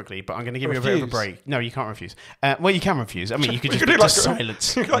it very quickly, but I'm going to give you a bit of a break. No, you can't refuse. Well, you can refuse. I mean, you could just do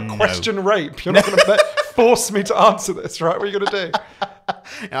silence. Question rape. You're not going to force me to answer this, right? What are you going to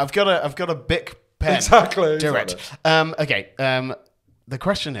do? I've got a big pen. Exactly. Do it. Okay. The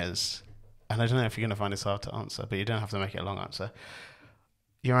question is, and I don't know if you're going to find this hard to answer, but you don't have to make it a long answer.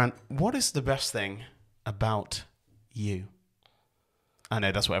 Johann, what is the best thing about you? I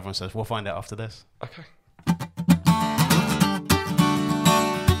know that's what everyone says. We'll find out after this. Okay.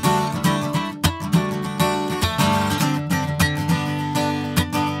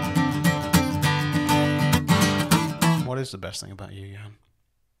 is the best thing about you, Johann?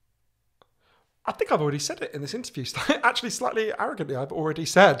 I think I've already said it in this interview. Actually, slightly arrogantly, I've already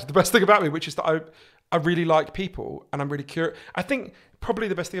said the best thing about me, which is that I really like people and I'm really curious. I think probably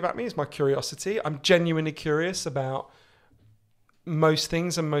the best thing about me is my curiosity. I'm genuinely curious about most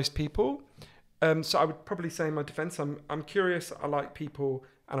things and most people. So I would probably say in my defense, I'm curious, I like people,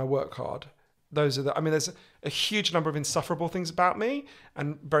 and I work hard. Those are there's a huge number of insufferable things about me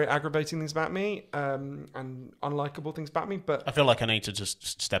and very aggravating things about me, and unlikable things about me. But I feel like I need to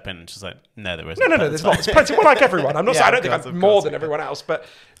just step in and just like, no, there isn't. No, there's lots. Plenty. Well, like everyone. I'm not saying I don't think I'm more than everyone else, but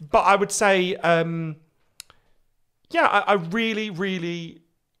I would say, I really, really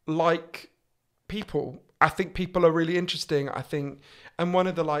like people. I think people are really interesting. And one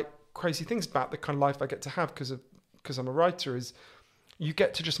of the crazy things about the kind of life I get to have because I'm a writer is you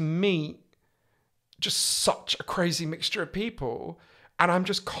get to just meet just such a crazy mixture of people, and I'm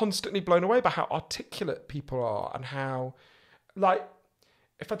just constantly blown away by how articulate people are and how,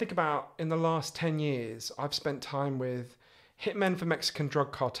 if I think about in the last 10 years, I've spent time with hitmen for Mexican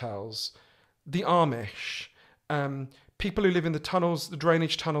drug cartels, the Amish, people who live in the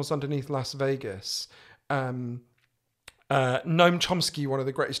drainage tunnels underneath Las Vegas, Noam Chomsky, one of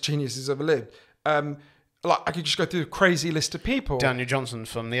the greatest geniuses ever lived. I could just go through a crazy list of people. Daniel Johnson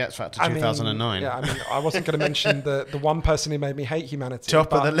from the X Factor 2009. I wasn't going to mention the one person who made me hate humanity.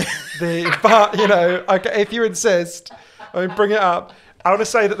 Top of the list. But if you insist, bring it up. I want to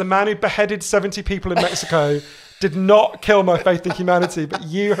say that the man who beheaded 70 people in Mexico did not kill my faith in humanity, but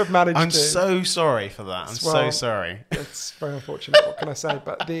you have managed to. I'm so sorry for that. I'm so sorry. It's very unfortunate. What can I say?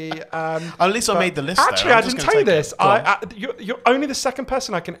 But at least I made the list. Actually, I didn't tell you this. You're only the second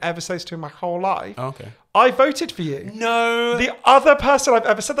person I can ever say this to in my whole life. Oh, okay. I voted for you. No. The other person I've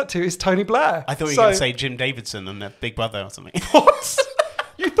ever said that to is Tony Blair. I thought you were going to say Jim Davidson and their Big Brother or something. What?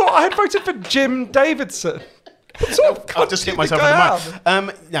 You thought I had voted for Jim Davidson? I'll just hit myself in the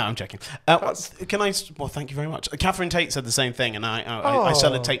mouth. No, I'm joking. Can I? Well, thank you very much. Catherine Tate said the same thing, and I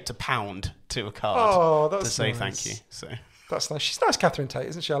sellotaped a pound to a card to say thank you. So that's nice. She's nice, Catherine Tate,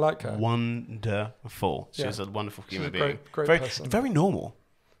 isn't she? I like her. Wonderful. She's a wonderful human being. Great very, person. Very normal.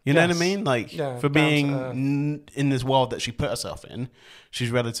 You know what I mean? For being in this world that she put herself in,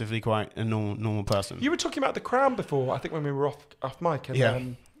 she's relatively quite a normal person. You were talking about The Crown before, I think, when we were off mic.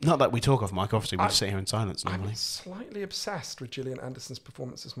 And, not that we talk off mic, obviously, we just sit here in silence normally. I'm slightly obsessed with Gillian Anderson's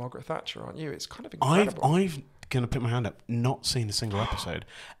performance as Margaret Thatcher, aren't you? It's kind of incredible. I've going to put my hand up, not seen a single episode.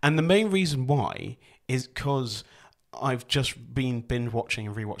 And the main reason why is because I've just been binge watching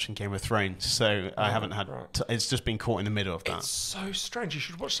and rewatching Game of Thrones, so I haven't had. It's just been caught in the middle of that. It's so strange. You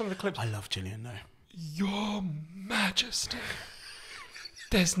should watch some of the clips. I love Gillian, though. Your Majesty,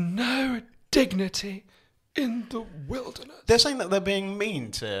 there's no dignity in the wilderness. They're saying that they're being mean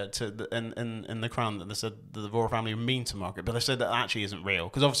in the Crown, that they said that the royal family are mean to Margaret, but they said that actually isn't real,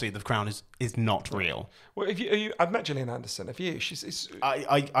 because obviously the Crown is not real. Well, I've met Gillian Anderson. Have you?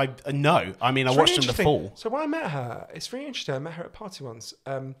 I no. I mean, I watched them The Fall. So when I met her, it's really interesting. I met her at a party once.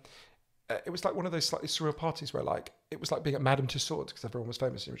 It was like one of those slightly surreal parties where it was like being at Madame Tussauds because everyone was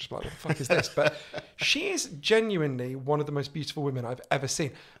famous and you were just like, what the fuck is this? But she is genuinely one of the most beautiful women I've ever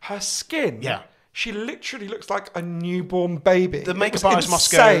seen. Her skin. Yeah. She literally looks like a newborn baby. The makeup artist must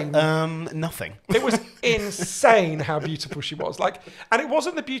go, nothing. It was insane how beautiful she was. And it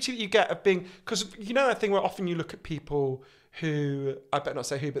wasn't the beauty that you get of being, because you know that thing where often you look at people who, I better not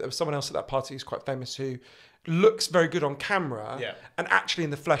say who, but there was someone else at that party who's quite famous who looks very good on camera, and actually in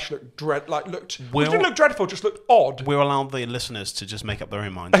the flesh looked didn't look dreadful, just looked odd. We'll allow the listeners to just make up their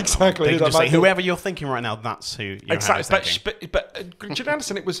own minds. Exactly. They can just say, whoever you're thinking right now, that's who you're exactly. But Gillian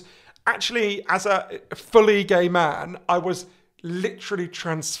Anderson, it was actually, as a fully gay man, I was literally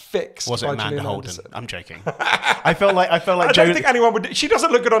transfixed. Was it by Amanda Gillian Holden? Anderson. I'm joking. I felt like I don't think anyone would. She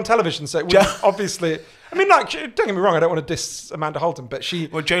doesn't look good on television, so it would obviously. I mean, don't get me wrong. I don't want to diss Amanda Holden, but she.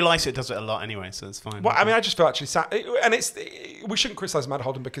 Well, Joe Lycett does it a lot anyway, so it's fine. Well, I mean, I just feel actually sad, and we shouldn't criticize Amanda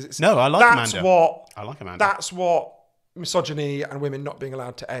Holden because it's. No, I like Amanda. I like Amanda. That's what misogyny and women not being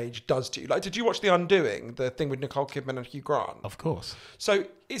allowed to age does to you. Like, did you watch The Undoing, the thing with Nicole Kidman and Hugh Grant? Of course. So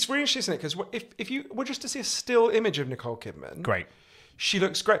it's really interesting, isn't it? Because if you were just to see a still image of Nicole Kidman, great. She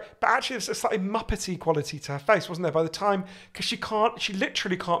looks great, but actually there's a slightly Muppety quality to her face, wasn't there? By the time, because she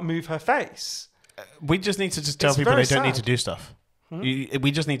literally can't move her face. We just need to tell people they don't need to do stuff.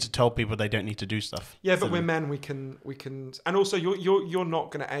 We just need to tell people they don't need to do stuff. Yeah, but we're men. We can, and also you're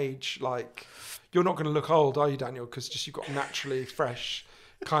not going to age like you're not going to look old, are you, Daniel? Because just you've got naturally fresh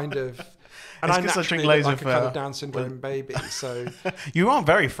kind of. And It's I 'cause I naturally drink look loads like of, a kind of Down syndrome baby, so. You are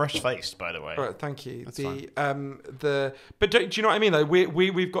very fresh-faced, by the way. All right, thank you. That's But do you know what I mean? Though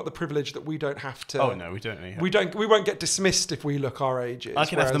we've got the privilege that we don't have to. Oh no, we don't. Need We won't get dismissed if we look our ages. I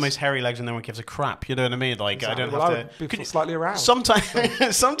can have the most hairy legs and no one gives a crap. You know what I mean? Like Exactly. I don't Well, have I to. would be Could you- slightly aroused.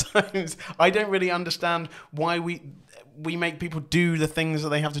 Sometimes I don't really understand why we make people do the things that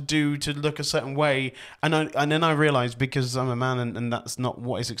they have to do to look a certain way, and then I realise because I'm a man and that's not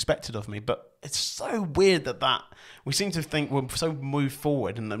what is expected of me. But it's so weird that we seem to think we're so moved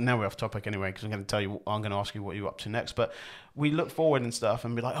forward, and now we're off topic anyway because I'm going to ask you what you're up to next. But we look forward and stuff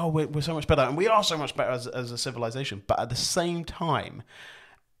and be like, oh, we're so much better, and we are so much better as a civilization. But at the same time,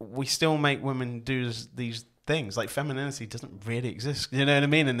 we still make women do these things. Like femininity doesn't really exist, you know what I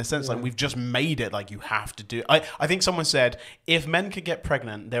mean, in the sense like we've just made it like you have to do. I think someone said if men could get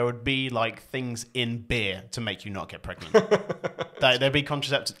pregnant there would be like things in beer to make you not get pregnant. There'd be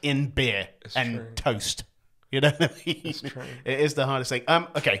contraceptives in beer and toast, you know what I mean? It's true. It is the hardest thing.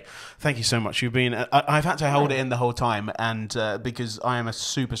 Okay, thank you so much. You've been I've had to hold it in the whole time, and because I am a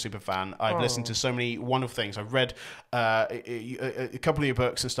super fan. I've listened to so many wonderful things. I've read a couple of your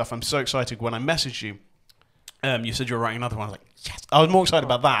books and stuff. I'm so excited. When I messaged you, you said you were writing another one. I was like, yes. I was more excited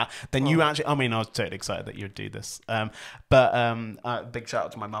about that than you actually. I mean, I was totally excited that you would do this. But big shout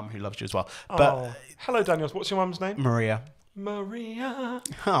out to my mum who loves you as well. But hello, Daniels. What's your mum's name? Maria.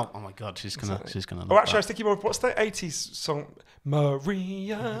 Oh my God, she's gonna. Oh, actually, I was thinking more of what's the 80s song?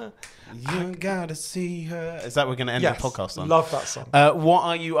 Maria. You gotta see her. Is that we're gonna end the podcast on? Love that song. What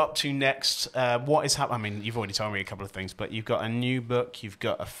are you up to next? What is happening? I mean, you've already told me a couple of things, but you've got a new book. You've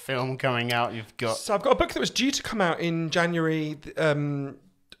got a film coming out. So I've got a book that was due to come out in January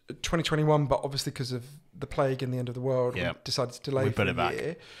 2021, but obviously because of the plague and the end of the world, we decided to delay for a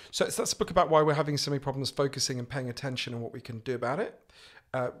year. So that's a book about why we're having so many problems focusing and paying attention and what we can do about it.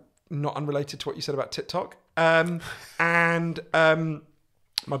 Not unrelated to what you said about TikTok. My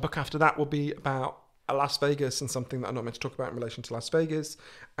book after that will be about Las Vegas and something that I'm not meant to talk about in relation to Las Vegas.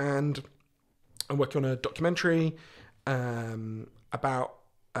 And I'm working on a documentary about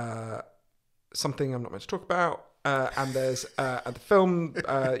something I'm not meant to talk about. And there's the film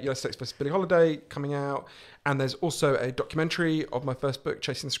United States vs. Billie Holiday coming out, and there's also a documentary of my first book,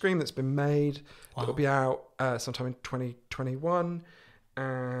 Chasing the Scream, that's been made. Wow. That'll be out sometime in 2021,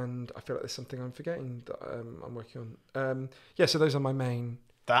 and I feel like there's something I'm forgetting that I'm working on. So those are my main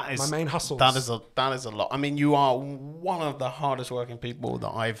my main hustles. That is a lot. I mean, you are one of the hardest working people that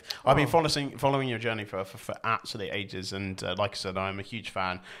I've been following your journey for absolutely ages. And like I said, I'm a huge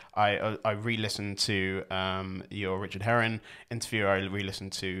fan. I re-listened to your Richard Herring interview. I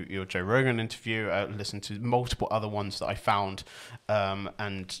re-listened to your Joe Rogan interview. I listened to multiple other ones that I found,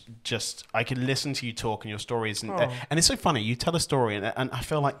 and just I could listen to you talk and your stories. And it's so funny. You tell a story, and I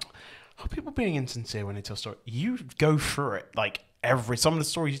feel like people being insincere when they tell a story. You go through it like. Some of the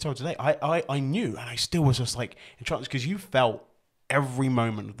stories you told today, I knew, and I still was just like entranced because you felt every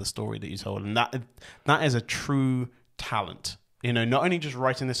moment of the story that you told, and that is a true talent. You know, not only just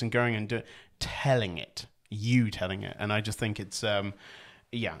writing this and going and telling it, and I just think it's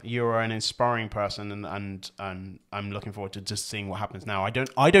you're an inspiring person, and I'm looking forward to just seeing what happens now.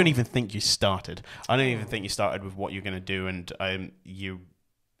 I don't even think you started. I don't even think you started with what you're going to do, and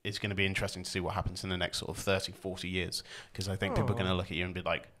it's going to be interesting to see what happens in the next sort of 30, 40 years, because I think people are going to look at you and be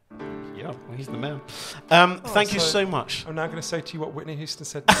like, yeah, well, he's the man. Thank you so much. I'm now going to say to you what Whitney Houston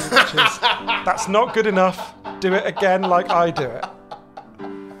said to you, which is, that's not good enough. Do it again like I do it.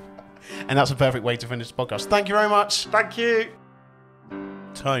 And that's a perfect way to finish the podcast. Thank you very much. Thank you.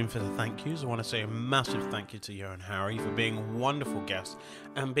 Time for the thank yous. I want to say a massive thank you to Johann Hari for being a wonderful guest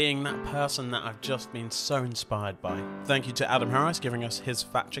and being that person that I've just been so inspired by. Thank you to Adam Harris giving us his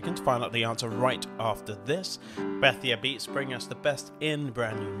fact chicken to find out the answer right after this. Bethia Beats bring us the best in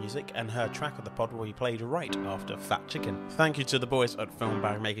brand new music, and her track of the pod will be played right after Fact Chicken. Thank you to the boys at Film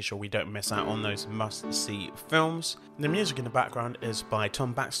Bag, making sure we don't miss out on those must-see films. The music in the background is by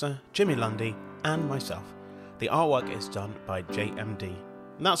Tom Baxter, Jimmy Lundy, and myself. The artwork is done by JMD.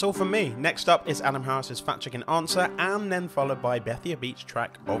 And that's all from me. Next up is Adam Harris's Fact Chicken answer, and then followed by Bethia Beats'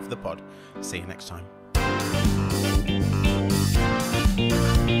 track of the pod. See you next time.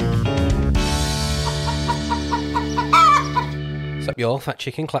 What's up, y'all? Fat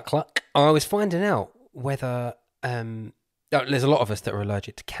Chicken, cluck cluck. I was finding out whether there's a lot of us that are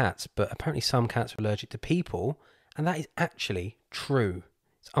allergic to cats, but apparently some cats are allergic to people, and that is actually true.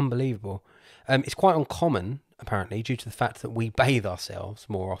 It's unbelievable. It's quite uncommon, apparently, due to the fact that we bathe ourselves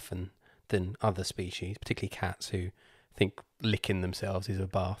more often than other species, particularly cats who think licking themselves is a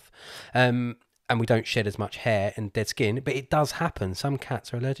bath. and we don't shed as much hair and dead skin, but it does happen. Some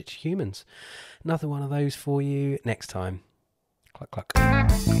cats are allergic to humans. Another one of those for you next time. Cluck, cluck.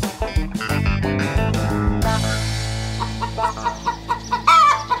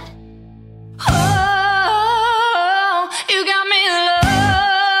 Oh, you got me alone.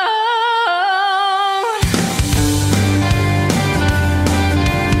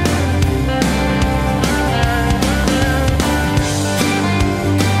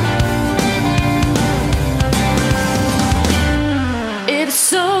 It's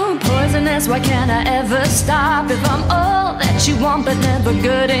so poisonous, why can't I ever stop? If I'm all that you want but never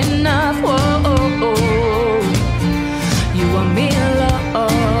good enough. Whoa, you want me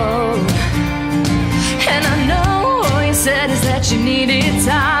alone. And I know all you said is that you needed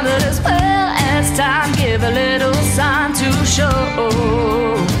time, but as well as time, give a little sign to show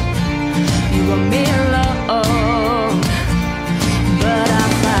you want me alone. But I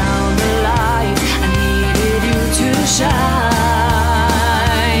found the light, I needed you to shine.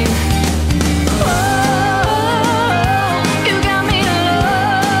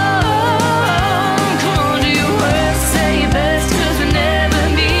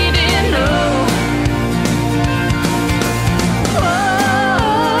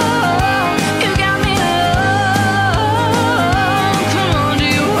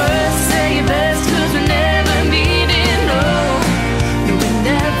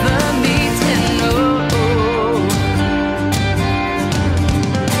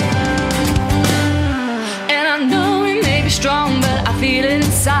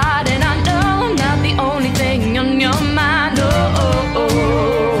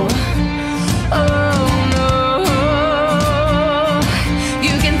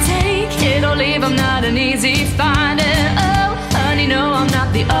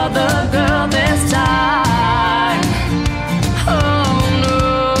 Other girl this time. Oh no,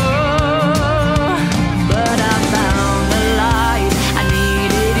 but I found the light, I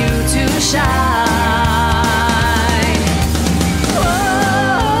needed you to shine. Whoa,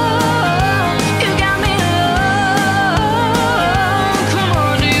 you got me alone. Come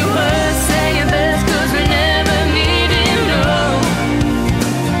on, do your worst, say your best, 'cause we never meeting, no.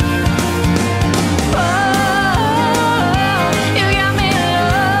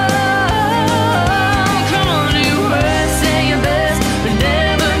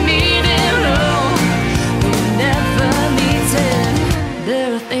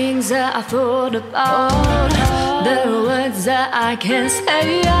 That I thought about, there are words that I can't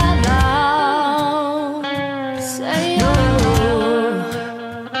say out loud. Say no.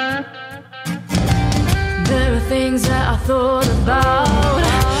 There are things that I thought about,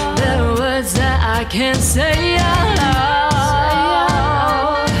 there are words that I can't say out loud.